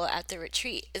people at the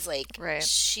retreat, is like Right.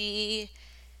 she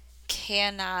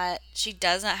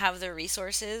does not have the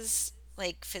resources,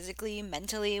 like physically,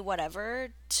 mentally, whatever,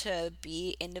 to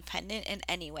be independent in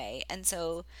any way. And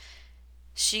so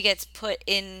she gets put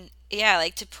in, yeah,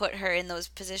 like to put her in those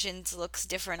positions looks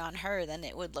different on her than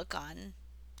it would look on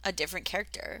a different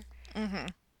character. Hmm.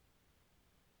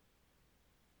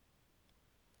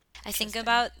 I think Interesting.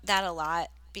 about that a lot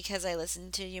because I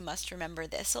listen to You Must Remember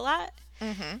This a lot.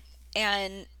 Hmm.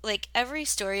 And like every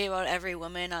story about every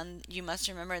woman on You Must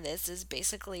Remember This is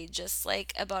basically just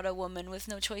like about a woman with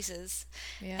no choices,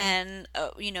 Yeah. and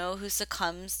who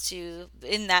succumbs to,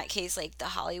 in that case, like the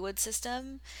Hollywood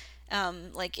system,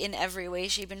 like in every way,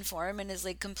 shape, and form, and is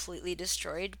like completely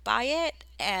destroyed by it.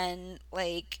 And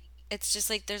like it's just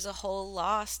like there's a whole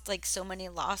lost, like so many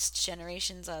lost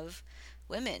generations of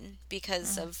women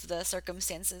because Hmm. of the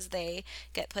circumstances they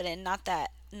get put in. Not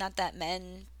that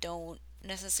men don't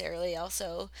necessarily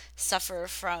also suffer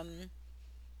from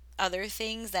other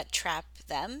things that trap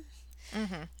them.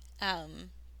 Hmm.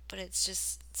 Um, but it's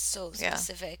just so Yeah.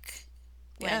 specific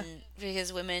Yeah.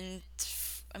 because women,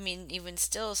 I mean, even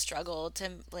still struggle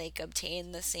to like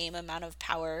obtain the same amount of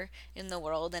power in the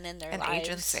world and in their And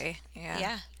lives. agency. Yeah.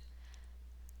 Yeah.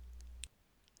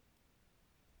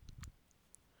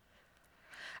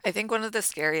 I think one of the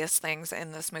scariest things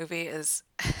in this movie is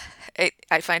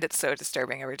I find it so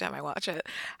disturbing every time I watch it,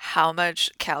 how much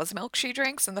cow's milk she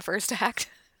drinks in the first act.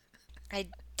 I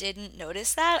didn't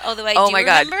notice that, although I Oh do my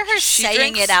God. remember her She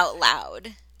saying it drinks, out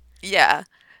loud. yeah,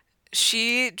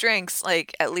 she drinks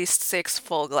like at least 6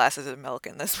 full glasses of milk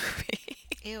in this movie.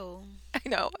 Ew. I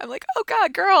know. I'm like, oh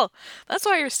God, girl, that's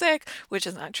why you're sick, which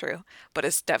is not true, but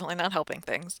it's definitely not helping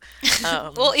things.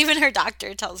 Well, Um, even her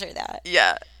doctor tells her that,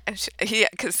 yeah. And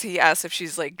because he asks if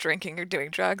she's like drinking or doing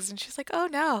drugs, and she's like, oh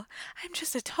no, I'm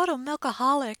just a total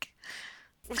milkaholic.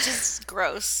 which is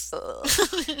gross. Ugh.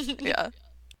 Yeah.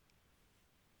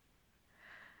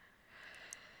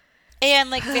 And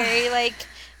like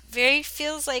very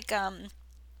feels like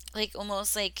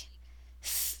almost like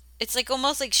it's like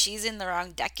almost like she's in the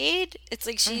wrong decade. It's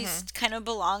like she's Hmm. kind of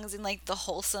belongs in like the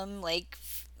wholesome, like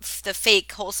the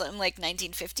fake wholesome, like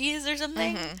 1950s or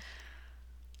something. Hmm.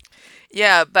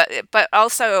 Yeah, but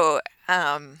also,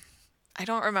 um, I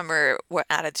don't remember what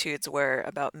attitudes were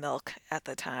about milk at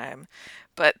the time,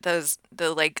 but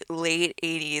the like late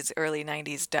 80s, early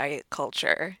 90s diet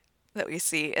culture that we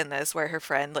see in this, where her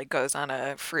friend like goes on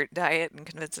a fruit diet and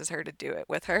convinces her to do it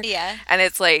with her, Yeah. and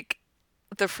it's like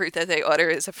the fruit that they order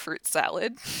is a fruit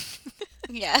salad,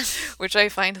 Yeah. which I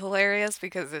find hilarious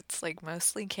because it's like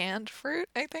mostly canned fruit,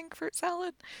 I think, fruit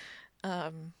salad.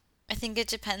 Um, I think it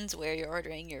depends where you're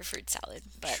ordering your fruit salad,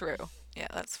 but True. Yeah,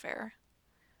 that's fair.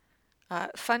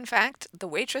 Fun fact, the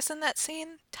waitress in that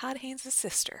scene, Todd Haynes'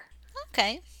 sister.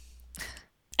 okay.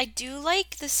 I do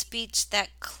like the speech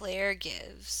that Claire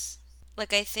gives.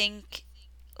 Like I think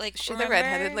like Is she the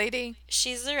redheaded remember lady?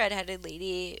 she's the redheaded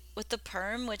lady with the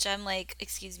perm, which I'm like,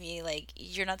 excuse me, like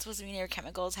you're not supposed to be near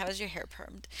chemicals. How is your hair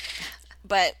permed?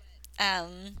 But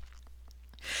um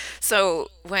So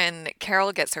when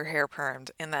Carol gets her hair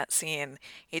permed in that scene,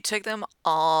 it took them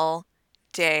all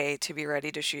day to be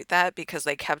ready to shoot that because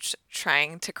they kept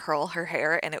trying to curl her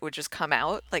hair and it would just come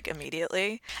out like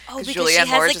immediately. Oh, Because because she Julianne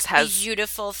has Moore like just has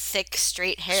beautiful, thick,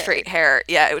 straight hair. straight hair.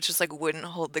 Yeah, it was just like wouldn't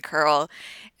hold the curl.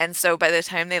 And so by the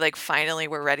time they like finally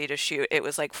were ready to shoot, it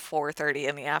was like 4:30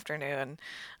 in the afternoon.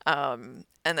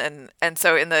 And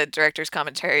so in the director's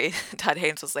commentary, Todd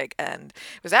Haynes was like, and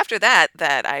it was after that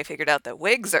that I figured out that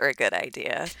wigs are a good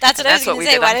idea. That's what And I was that's what gonna we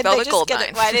say. did on Velvet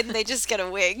Goldmine. Why didn't they just get a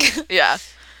wig? Yeah.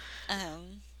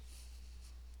 um.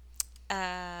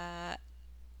 Uh.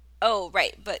 Oh,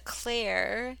 right. But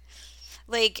Claire,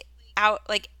 like out,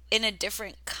 like in a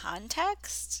different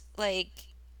context, like,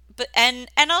 but and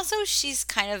also she's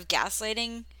kind of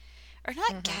gaslighting, or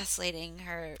not Hmm. gaslighting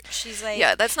her. She's like,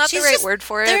 Yeah, that's not the she's right just word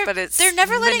for it, they're but they're it's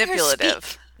never letting her speak.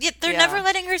 manipulative. Yeah, they're never Yeah.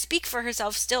 letting her speak for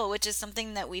herself still, which is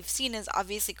something that we've seen is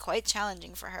obviously quite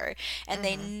challenging for her. And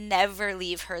they Hmm. never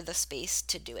leave her the space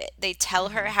to do it. They tell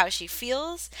her Hmm. how she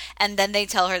feels, and then they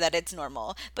tell her that it's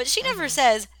normal. But she never Hmm.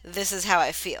 says, "This is how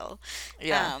I feel."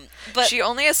 Yeah. But She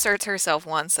only asserts herself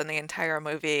once in the entire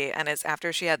movie, and it's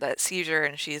after she had that seizure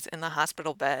and she's in the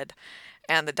hospital bed,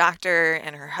 and the doctor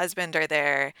and her husband are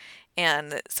there,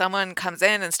 and someone comes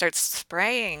in and starts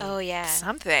spraying oh yeah.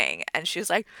 something, and she's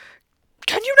like,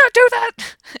 "Can you not do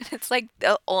that?" It's like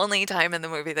the only time in the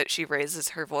movie that she raises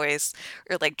her voice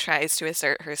or like tries to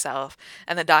assert herself,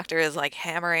 and the doctor is like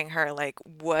hammering her, like,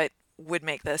 what would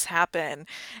make this happen?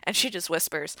 And she just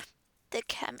whispers, "The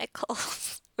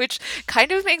chemicals," which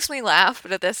kind of makes me laugh,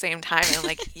 but at the same time, I'm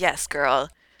like, "Yes, girl,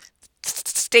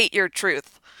 state your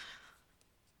truth."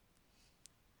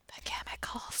 The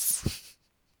chemicals.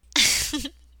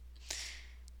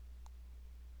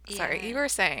 Sorry, Yeah. you were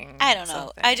saying I don't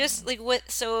know. I just something. like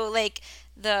what so like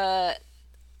the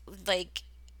like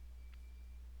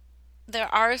there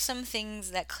are some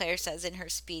things that Claire says in her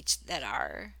speech that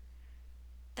are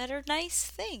nice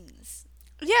things.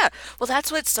 Yeah, well,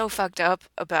 that's what's so fucked up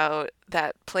about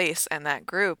that place and that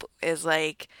group is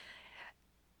like,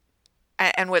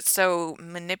 and what's so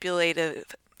manipulative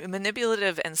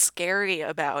and scary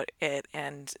about it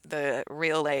and the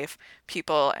real life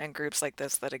people and groups like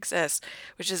this that exist,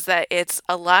 which is that it's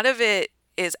a lot of it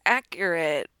is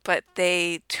accurate, but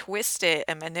they twist it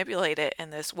and manipulate it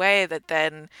in this way that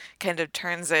then kind of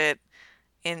turns it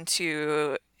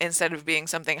into, instead of being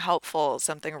something helpful,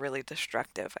 something really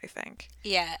destructive, I think.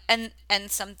 Yeah, and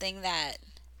something that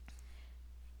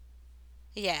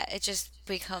yeah, it just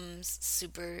becomes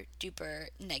super duper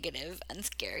negative and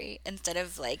scary instead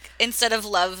of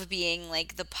love being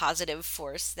like the positive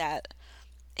force that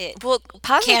it Well,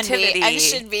 can be and positivity,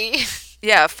 should be.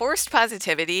 yeah, forced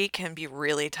positivity can be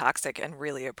really toxic and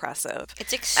really oppressive.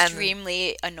 It's And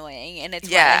extremely annoying and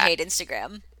it's why I yeah, hate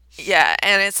Instagram. yeah,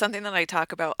 and it's something that I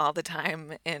talk about all the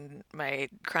time in my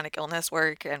chronic illness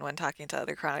work and when talking to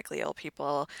other chronically ill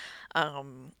people.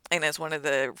 And it's one of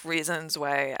the reasons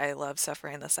why I love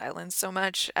Suffering in the Silence so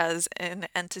much as an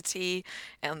entity,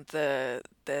 and the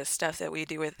stuff that we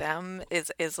do with them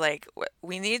is like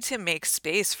we need to make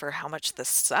space for how much this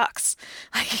sucks.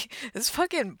 Like this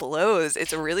fucking blows.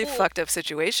 It's a really Well, fucked up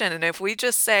situation, and if we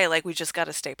just say like we just got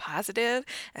to stay positive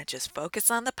and just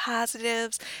focus on the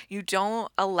positives, you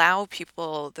don't allow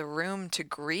people the room to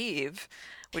grieve,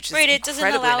 which is right, it doesn't incredibly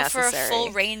allow for a full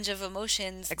necessary. range of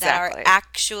emotions that are Exactly.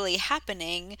 actually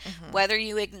happening, Hmm. whether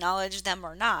you acknowledge them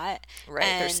or not.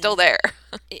 Right. They're still And there.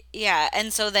 yeah,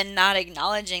 and so then not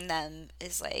acknowledging them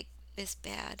is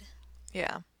bad.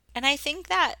 Yeah. And I think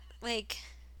that like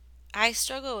I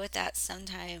struggle with that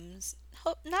sometimes.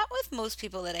 Not with most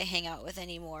people that I hang out with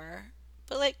anymore,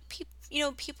 but like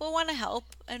people want to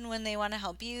help, and when they want to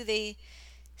help you, they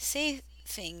say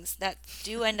things that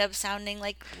do end up sounding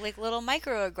like little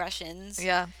microaggressions,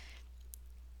 Yeah.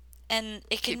 and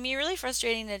it can Peop be really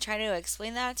frustrating to try to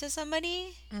explain that to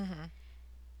somebody. hmm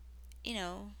You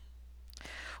know,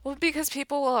 Well, because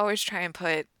people will always try and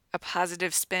put a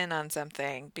positive spin on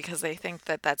something because they think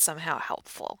that that's somehow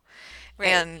helpful. right?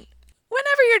 And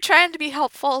whenever you're trying to be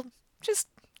helpful, just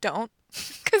don't,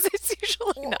 because it's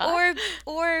usually Or not.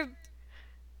 or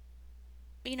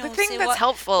The say thing that's what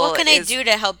helpful can I is, do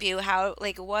to help you? How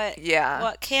yeah,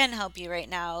 what can help you right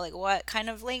now? Like what kind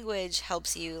of language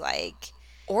helps you? Like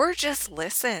or just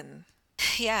listen.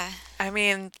 yeah, I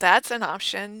mean, that's an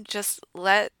option. Just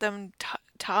let them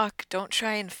talk. Don't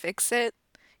try and fix it,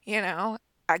 you know?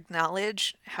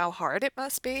 Acknowledge how hard it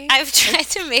must be. I've Like, tried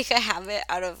to make a habit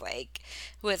out of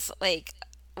with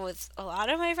with a lot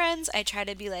of my friends. I try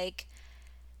to be like,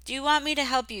 do you want me to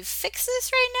help you fix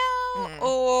this right now, mm,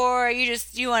 or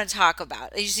you want to talk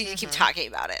about it? You just need to keep hmm. talking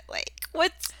about it. Like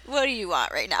what do you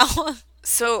want right now?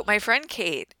 So my friend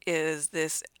Kate is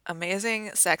this.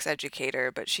 amazing sex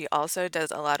educator, but she also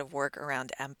does a lot of work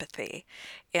around empathy.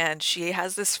 And she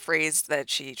has this phrase that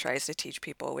she tries to teach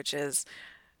people, which is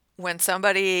when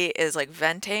somebody is like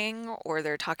venting or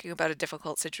they're talking about a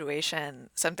difficult situation,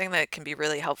 something that can be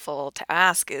really helpful to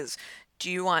ask is,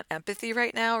 do you want empathy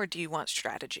right now or do you want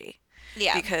strategy?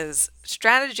 Yeah. Because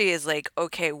strategy is like,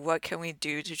 okay, what can we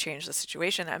do to change the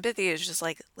situation? Empathy is just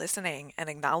like listening and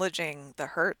acknowledging the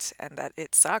hurt and that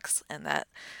it sucks and that,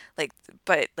 like,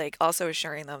 but like also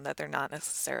assuring them that they're not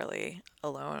necessarily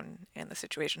alone in the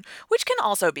situation, which can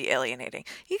also be alienating.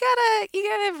 You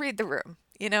gotta read the room,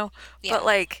 you know? But Yeah.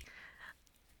 like,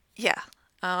 yeah.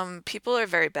 People are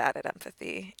very bad at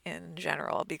empathy in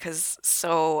general because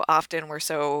so often we're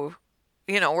so,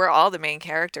 we're all the main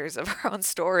characters of our own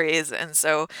stories. And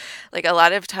so, like, a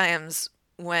lot of times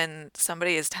when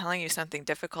somebody is telling you something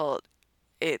difficult,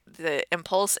 the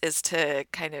impulse is to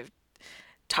kind of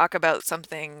talk about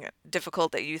something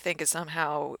difficult that you think is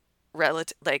somehow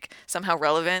relevant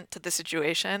to the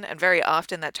situation. And very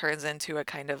often that turns into a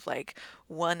kind of like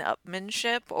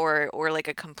one-upmanship or like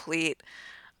a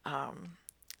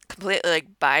completely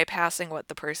like bypassing what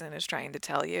the person is trying to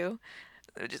tell you.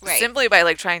 Just Right. simply by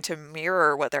like trying to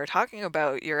mirror what they're talking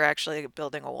about, you're actually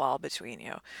building a wall between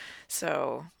you.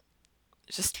 So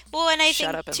just Well, and I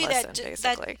shut think up and too listen,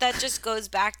 that basically. that just goes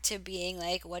back to being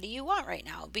like, what do you want right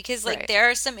now? Because like Right. there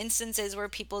are some instances where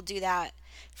people do that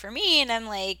for me, and I'm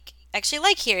like, actually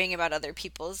like hearing about other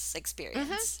people's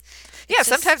Hmm. experience. Yeah, It's just,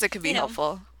 sometimes it can be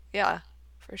helpful. Yeah,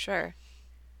 for sure.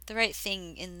 the right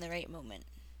thing in the right moment.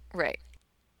 Right.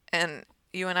 And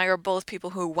you and I are both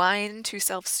people who whine to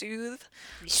self-soothe.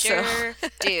 We So sure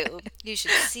do. You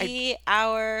should I, see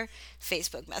our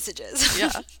Facebook messages.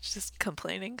 yeah, just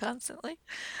complaining constantly.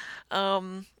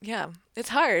 Yeah, it's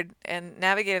hard and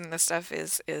navigating this stuff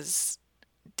is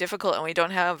difficult and we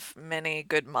don't have many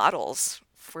good models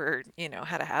for,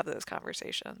 how to have those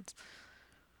conversations.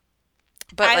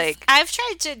 But like, I've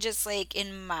tried to just like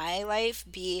in my life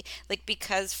be like,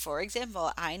 because for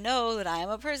example I know that I'm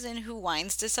a person who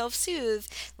whines to self-soothe,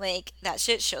 like that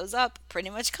shit shows up pretty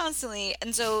much constantly,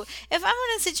 and so if I'm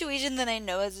in a situation that I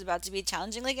know is about to be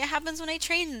challenging, like it happens when I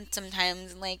train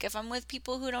sometimes, and like if I'm with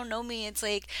people who don't know me, it's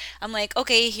like I'm like,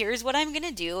 okay, here's what I'm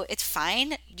gonna do, it's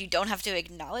fine, you don't have to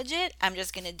acknowledge it, I'm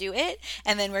just gonna do it,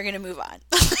 and then we're gonna move on.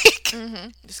 Like,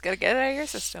 just gotta get it out of your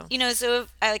system. so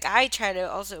if I try to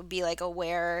also be like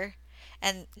aware,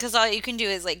 and because all you can do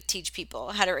is like teach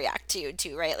people how to react to you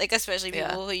too, right? Like especially Yeah.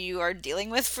 people who you are dealing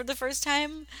with for the first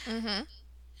time. Hmm.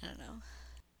 I don't know.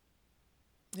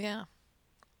 Yeah.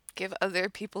 Give other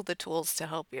people the tools to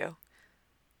help you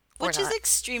or Which is not.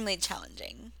 extremely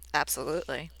challenging.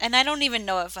 Absolutely. And I don't even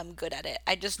know if I'm good at it.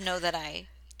 I just know that I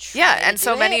Yeah, try to and do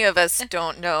so it. many of us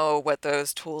don't know what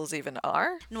those tools even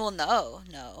are, Well, no,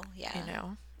 no, you yeah.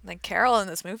 know. Like Carol in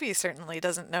this movie certainly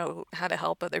doesn't know how to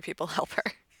help other people help her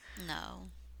No,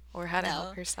 or how to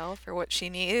help no. herself or what she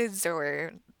needs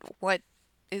or what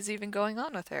is even going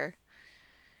on with her.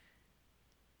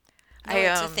 No, I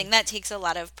it's a thing that takes a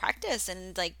lot of practice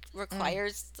and like mm,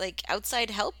 requires like outside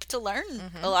help to learn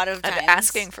a mhm. lot of And times.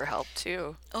 asking for help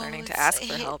too. Oh, Learning to it's I ask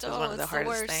for hate help is one oh, of the it's the hardest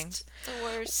worst. things. The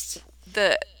worst.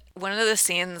 The one of the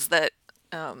scenes that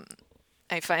um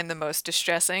I find the most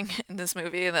distressing in this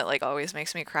movie and that like always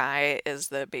makes me cry is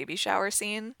the baby shower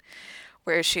scene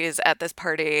where she's at this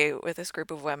party with this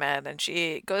group of women and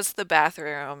she goes to the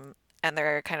bathroom and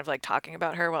they're kind of like talking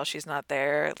about her while she's not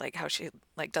there, like how she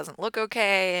like doesn't look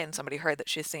okay and somebody heard that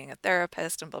she's seeing a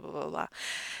therapist and blah blah blah blah.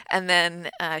 And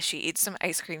then she eats some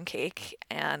ice cream cake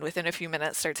and within a few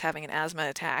minutes starts having an asthma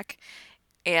attack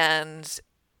and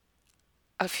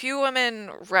a few women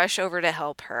rush over to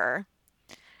help her.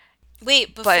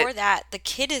 Wait, But before that, the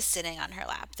kid is sitting on her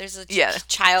lap. There's a yeah,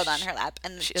 child on sh- her lap,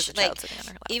 and she has a child like sitting on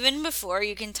her lap. even before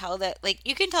you can tell that like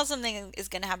you can tell something is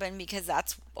gonna happen because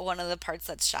that's one of the parts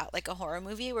that's shot like a horror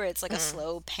movie where it's like a Mm.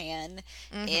 slow pan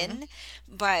Mm-hmm. in,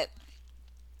 but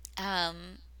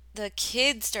um the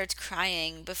kid starts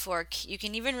crying before you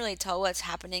can even really tell what's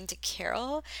happening to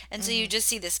Carol, and so you Mm-hmm. just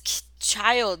see this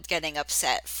child getting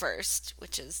upset first,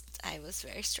 which is I was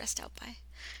very stressed out by.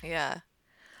 Yeah.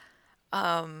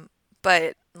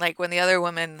 But like when the other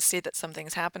women see that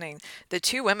something's happening, the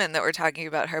two women that were talking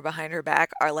about her behind her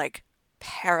back are like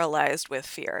paralyzed with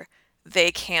fear.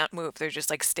 They can't move. They're just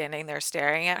like standing there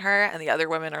staring at her, and the other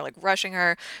women are like rushing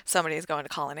her. Somebody's going to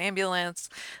call an ambulance.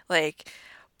 Like,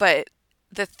 but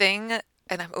the thing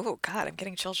and I'm, oh God, I'm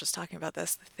getting chills just talking about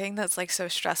this. The thing that's like so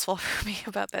stressful for me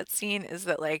about that scene is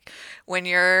that like when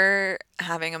you're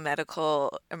having a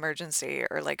medical emergency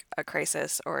or like a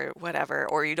crisis or whatever,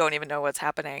 or you don't even know what's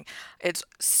happening, it's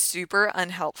super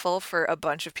unhelpful for a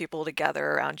bunch of people to gather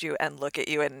around you and look at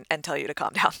you and tell you to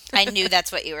calm down. I knew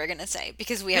that's what you were gonna say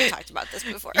because we have talked about this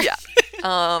before, Yeah.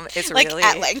 It's like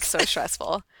at really length. so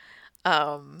stressful.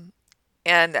 Um,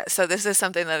 and so this is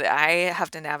something that I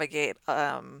have to navigate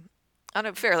on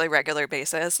a fairly regular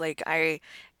basis. Like I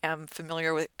am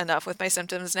familiar with enough with my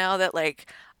symptoms now that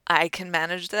like I can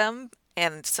manage them.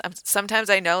 And sometimes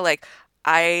I know like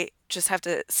I just have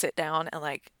to sit down and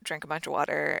like drink a bunch of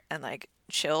water and like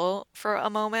chill for a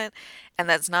moment. And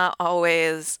that's not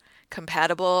always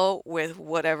compatible with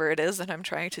whatever it is that I'm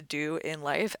trying to do in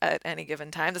life at any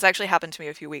given time. This actually happened to me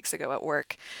a few weeks ago at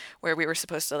work where we were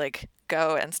supposed to like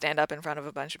go and stand up in front of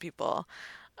a bunch of people.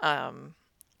 Um,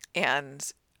 and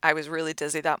I was really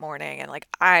dizzy that morning and like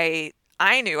I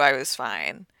knew I was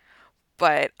fine,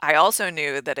 but I also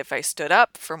knew that if I stood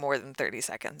up for more than 30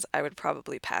 seconds, I would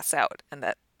probably pass out and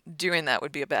that doing that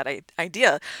would be a bad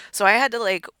idea. So I had to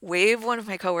like wave one of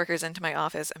my coworkers into my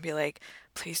office and be like,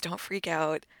 "Please don't freak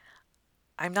out.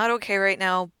 I'm not okay right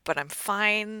now, but I'm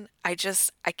fine. I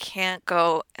can't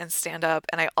go and stand up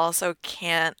and I also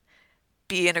can't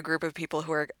be in a group of people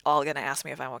who are all going to ask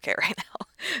me if I'm okay right now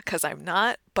because I'm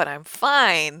not, but I'm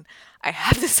fine. I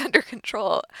have this under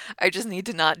control. I just need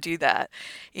to not do that,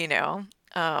 you know?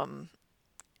 Um,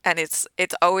 and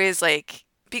it's always like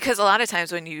because a lot of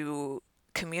times when you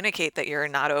communicate that you're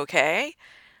not okay,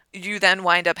 you then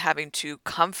wind up having to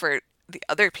comfort the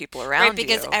other people Right, around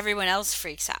because you. everyone else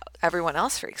freaks out. Everyone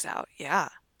else freaks out. Yeah.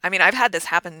 I mean, I've had this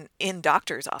happen in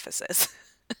doctors' offices.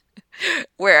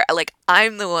 Where like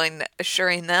I'm the one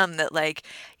assuring them that like,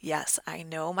 yes, I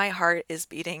know my heart is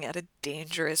beating at a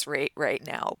dangerous rate right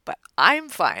now, but I'm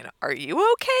fine. Are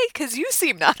you okay? Because you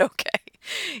seem not okay,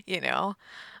 you know?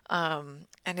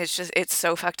 And it's just it's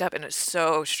so fucked up and it's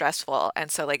so stressful.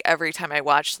 And so like every time I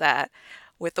watch that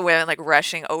with the women like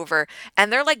rushing over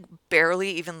and they're like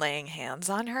barely even laying hands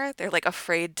on her. They're like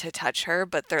afraid to touch her,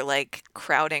 but they're like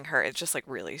crowding her. It just like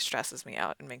really stresses me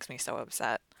out and makes me so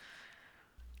upset.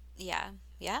 Yeah,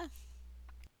 yeah.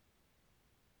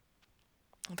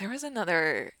 There was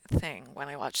another thing when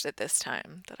I watched it this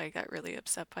time that I got really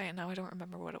upset by, and now I don't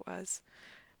remember what it was.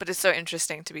 But it's so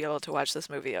interesting to be able to watch this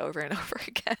movie over and over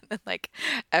again and like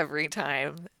every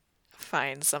time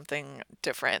find something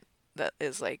different that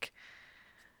is like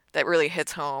that really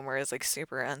hits home or is like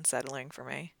super unsettling for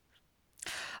me.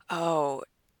 Oh,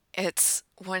 it's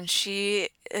when she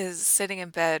is sitting in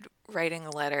bed writing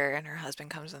a letter and her husband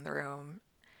comes in the room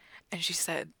and she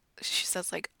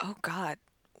says like, "Oh God,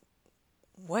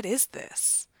 what is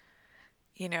this?"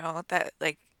 You know, that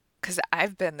like, because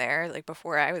I've been there, like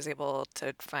before I was able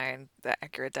to find the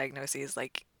accurate diagnoses,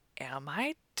 like, am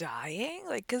I dying?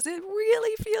 Like, because it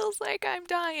really feels like I'm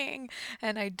dying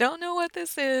and I don't know what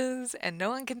this is and no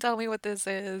one can tell me what this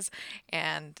is.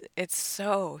 And it's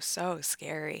so, so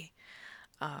scary.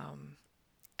 Um,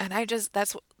 and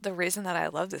that's the reason that I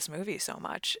love this movie so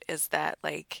much is that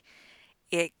like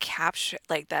it capture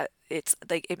like that it's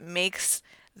like it makes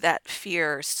that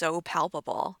fear so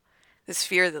palpable, this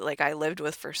fear that like I lived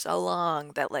with for so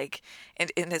long that like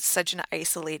and it's such an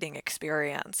isolating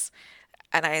experience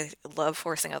and I love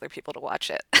forcing other people to watch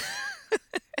it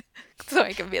so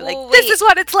I can be like Well, this is wait.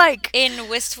 what it's like. In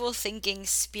wistful thinking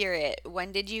spirit,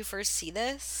 when did you first see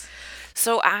this?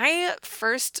 So I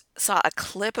first saw a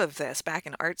clip of this back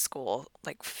in art school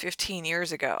like 15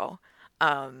 years ago.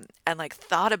 And like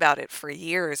thought about it for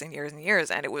years and years and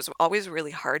years, and it was always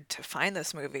really hard to find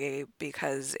this movie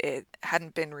because it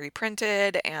hadn't been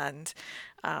reprinted, and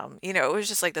you know, it was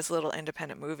just like this little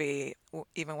independent movie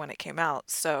even when it came out.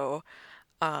 So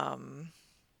um,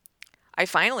 I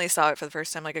finally saw it for the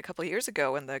first time like a couple of years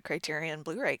ago when the Criterion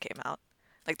Blu-ray came out,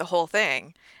 like the whole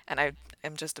thing, and I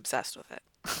am just obsessed with it.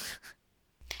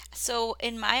 So,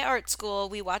 in my art school,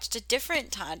 we watched a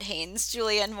different Todd Haynes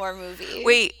Julianne Moore movie.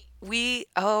 Wait,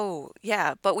 oh,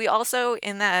 yeah, but we also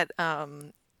in that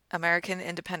American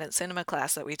Independent Cinema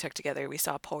class that we took together, we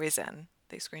saw Poison.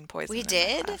 They screened We Poison in that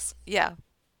did? class. Yeah,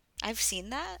 I've seen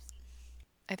that.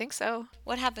 I think so.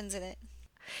 What happens in it?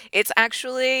 It's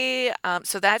actually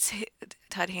so that's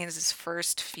Todd Haynes'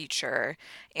 first feature,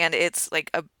 and it's like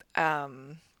a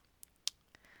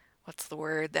what's the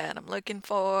word that I'm looking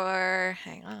for?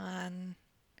 Hang on,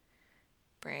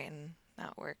 brain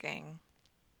not working.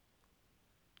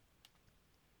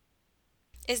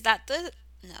 Is that the.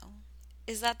 No.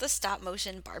 Is that the stop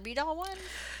motion Barbie doll one?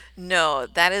 No,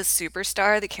 that is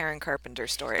Superstar, the Karen Carpenter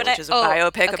story, But I which is a oh,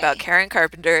 biopic about okay. Karen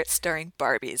Carpenter starring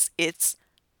Barbies. It's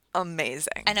I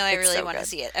amazing. know I It's really so want to good.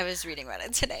 see it. I was reading about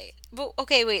it today. But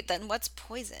okay, wait, then what's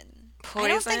Poison? I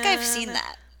don't think I've seen Poison.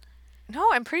 that. No,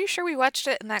 I'm pretty sure we watched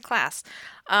it in that class.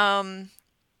 Um,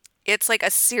 it's like a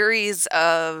series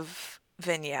of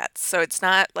vignettes, so it's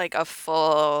not like a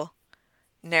full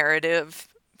narrative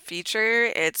feature.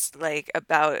 It's like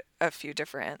about a few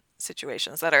different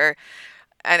situations that are,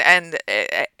 and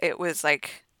it was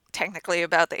like technically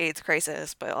about the AIDS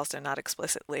crisis, but also not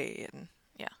explicitly, and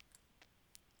yeah.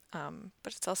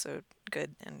 But it's also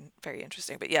good and very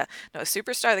interesting. But yeah, no,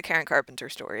 Superstar, the Karen Carpenter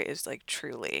story is like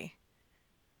truly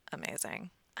amazing.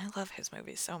 I love his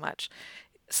movies so much.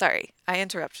 Sorry, I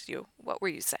interrupted you. What were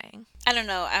you saying? I don't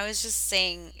know. I was just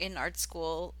saying in art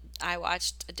school I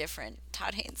watched a different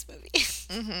Todd Haynes movie.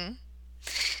 Mm-hmm.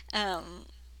 um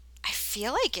I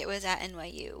feel like it was at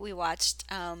NYU. We watched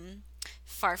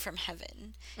Far From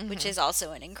Heaven, which Mm-hmm. is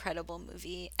also an incredible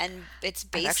movie, and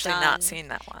I've actually not seen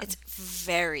that it's one.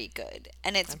 very good,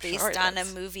 and it's I'm sure based it on a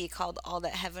is. movie called All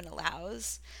That Heaven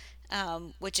Allows,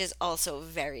 which is also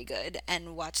very good.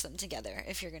 And watch them together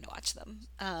if you're gonna watch them.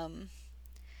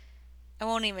 I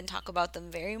won't even talk about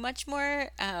them very much more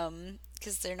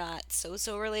because they're not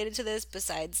so related to this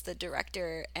besides the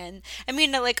director. And I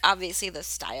mean, like, obviously the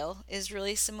style is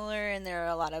really similar and there are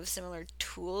a lot of similar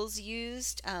tools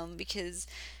used because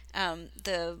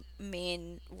the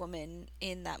main woman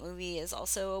in that movie is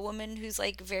also a woman who's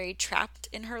like very trapped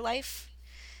in her life.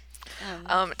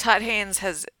 um, Todd Haynes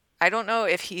has, I don't know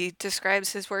if he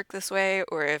describes his work this way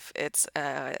or if it's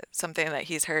something that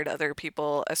he's heard other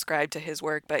people ascribe to his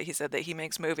work, but he said that he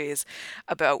makes movies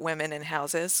about women in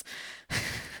houses.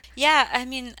 yeah, I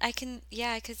mean, I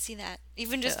could see that.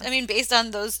 Even just, Yeah. I mean, based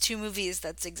on those two movies,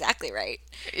 that's exactly right.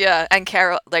 Yeah, and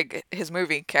Carol, like his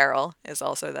movie Carol is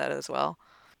also that as well.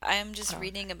 I am just Oh.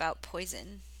 reading about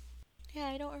Poison. Yeah,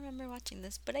 I don't remember watching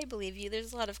this, but I believe you.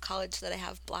 There's a lot of college that I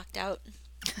have blocked out.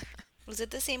 Was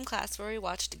it the same class where we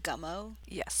watched Gummo?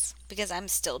 Yes. Because I'm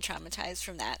still traumatized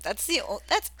from that. That's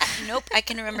nope. I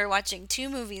can remember watching two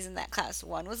movies in that class.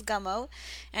 One was Gummo,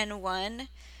 and one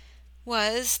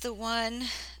was the one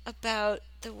about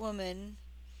the woman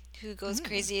who goes Mm.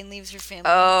 crazy and leaves her family.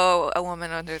 Oh, A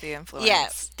Woman Under the Yeah,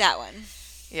 Influence. that one.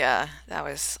 Yeah, that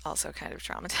was also kind of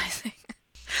traumatizing.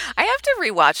 I have to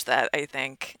rewatch that, I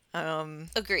think.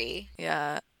 Agree.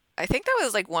 Yeah. I think that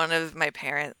was like one of my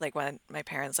like when my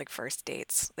parents like first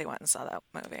dates, they went and saw that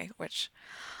movie, which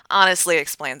honestly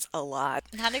explains a lot.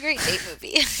 Not a great date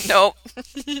movie. Nope,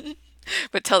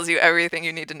 but tells you everything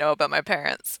you need to know about my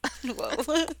parents.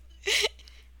 Whoa.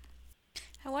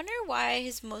 I wonder why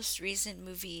his most recent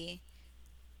movie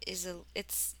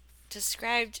it's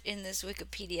described in this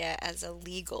Wikipedia as a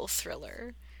legal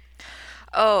thriller.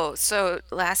 Oh, so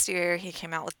last year he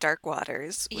came out with Dark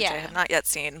Waters, which I have Yeah. not yet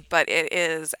seen, but it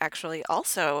is actually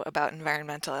also about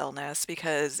environmental illness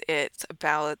because it's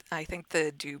about, I think,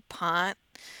 the DuPont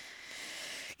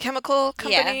chemical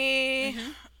Yeah. company.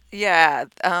 Mhm. Yeah,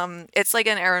 it's like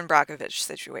an Aaron Brockovich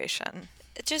situation.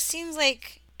 It just seems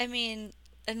like, I mean,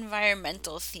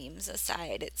 environmental themes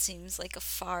aside, it seems like a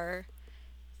far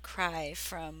cry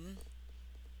from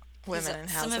his Women in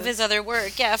some of his houses. other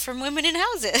work. Yeah, from Women in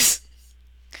Houses.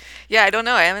 Yeah, I don't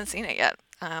know. I haven't seen it yet.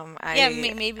 Yeah, I am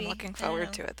maybe. looking I don't forward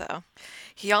know. to it though.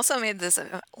 He also made this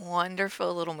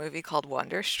wonderful little movie called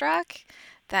Wonderstruck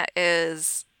that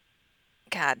is,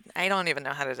 God, I don't even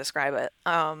know how to describe it.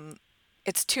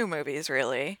 It's two movies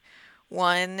really.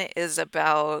 One is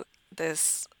about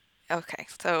this. Okay,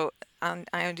 so on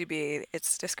IMDb,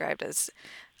 it's described as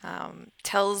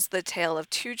tells the tale of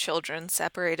two children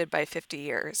separated by 50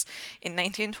 years. In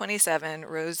 1927,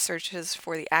 Rose searches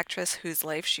for the actress whose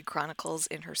life she chronicles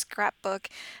in her scrapbook,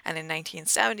 and in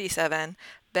 1977,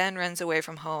 Ben runs away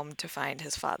from home to find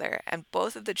his father. And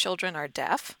both of the children are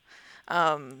deaf.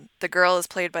 The girl is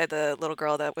played by the little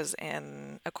girl that was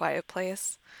in A Quiet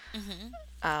Place.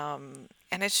 Mhm.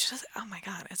 And it's just, oh my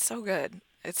God, it's so good.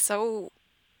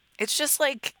 It's just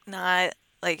like not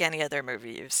like any other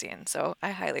movie you've seen. So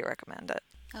I highly recommend it.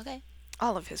 Okay.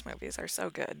 All of his movies are so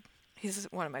good. He's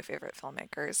one of my favorite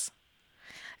filmmakers.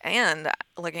 And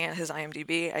looking at his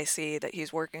IMDb, I see that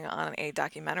he's working on a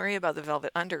documentary about the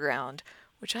Velvet Underground,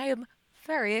 which I am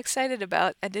very excited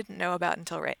about and didn't know about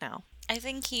until right now. I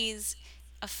think he's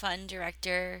a fun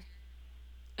director.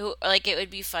 Like, it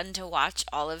would be fun to watch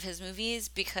all of his movies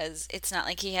because it's not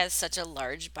like he has such a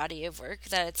large body of work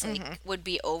that it's Hmm. like would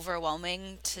be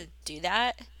overwhelming to do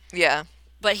that. Yeah.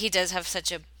 But he does have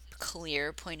such a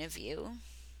clear point of view.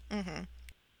 Hmm.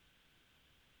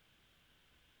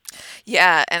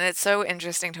 Yeah, and it's so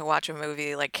interesting to watch a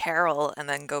movie like Carol and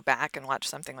then go back and watch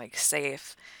something like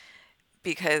Safe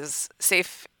because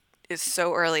Safe is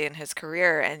so early in his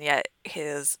career and yet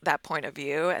his that point of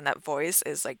view and that voice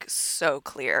is like so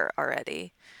clear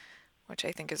already, which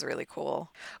I think is really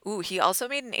cool. Ooh, he also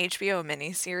made an HBO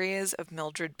miniseries of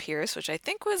Mildred Pierce, which I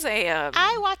think was a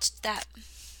I watched that.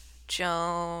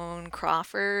 Joan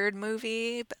Crawford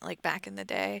movie, like back in the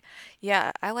day.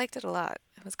 Yeah, I liked it a lot.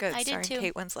 It was good, I did starring too.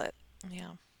 Kate Winslet.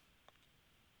 Yeah.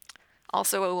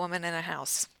 Also a woman in a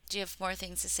house. Do you have more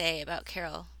things to say about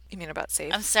Carol? You mean about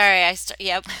I'm Safe? sorry.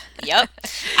 Yep, yep.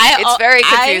 It's very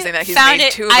I confusing that he's found made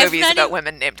it. two I've movies not about even.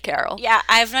 women named Carol. Yeah,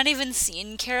 I've not even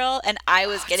seen Carol, and I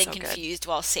was Oh, it's getting so good. confused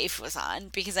while Safe was on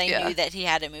because I Yeah. knew that he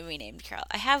had a movie named Carol.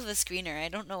 I have the screener. I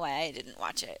don't know why I didn't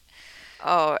watch it.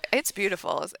 Oh, it's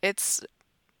beautiful. It's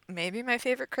maybe my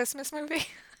favorite Christmas movie,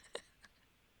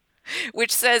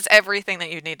 which says everything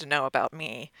that you need to know about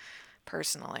me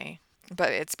personally.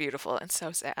 But it's beautiful and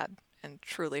so sad and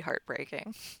truly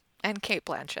heartbreaking. And Kate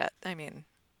Blanchett. I mean,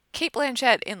 Kate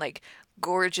Blanchett in like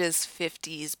gorgeous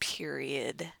 50s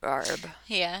period garb.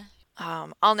 Yeah.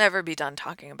 I'll never be done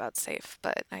talking about Safe,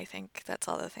 but I think that's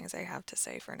all the things I have to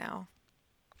say for now.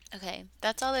 Okay.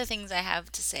 That's all the things I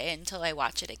have to say until I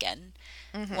watch it again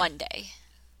Hmm. one day.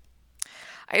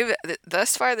 I've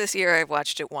thus far this year I've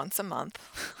watched it once a month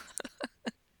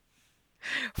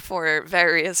for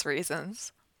various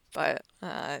reasons. But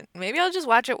maybe I'll just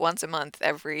watch it once a month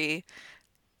every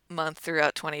month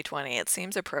throughout 2020. It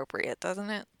seems appropriate, doesn't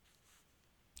it?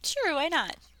 Sure, why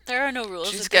not? There are no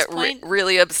rules Just at this get point.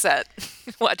 really upset.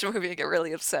 Watch a movie and get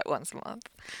really upset once a month.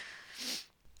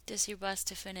 Just your bus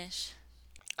to finish.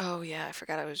 Oh yeah, I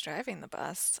forgot I was driving the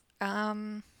bus.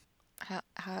 How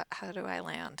do I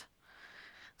land?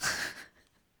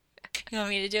 You want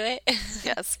me to do it?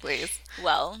 Yes, please.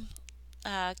 Well,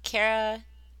 Kara,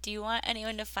 do you want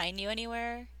anyone to find you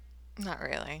anywhere? Not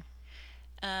really.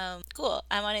 Cool.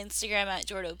 I'm on Instagram at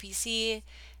JordOPC.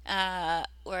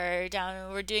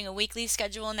 We're doing a weekly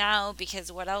schedule now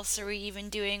because what else are we even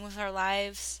doing with our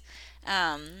lives?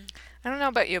 Um, I don't know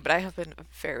about you, but I have been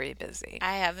very busy.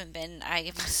 I haven't been. I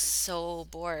am so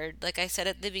bored. Like I said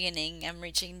at the beginning, I'm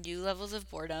reaching new levels of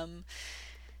boredom.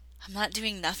 I'm not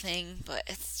doing nothing, but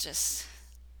it's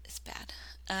bad.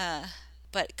 Uh,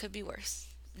 but it could be worse.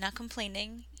 Not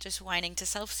complaining, just whining to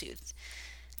self-soothe.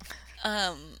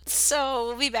 So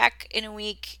we'll be back in a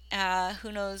week.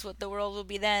 Who knows what the world will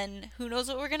be then? Who knows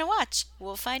what we're gonna watch?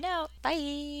 We'll find out.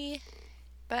 Bye.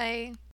 Bye.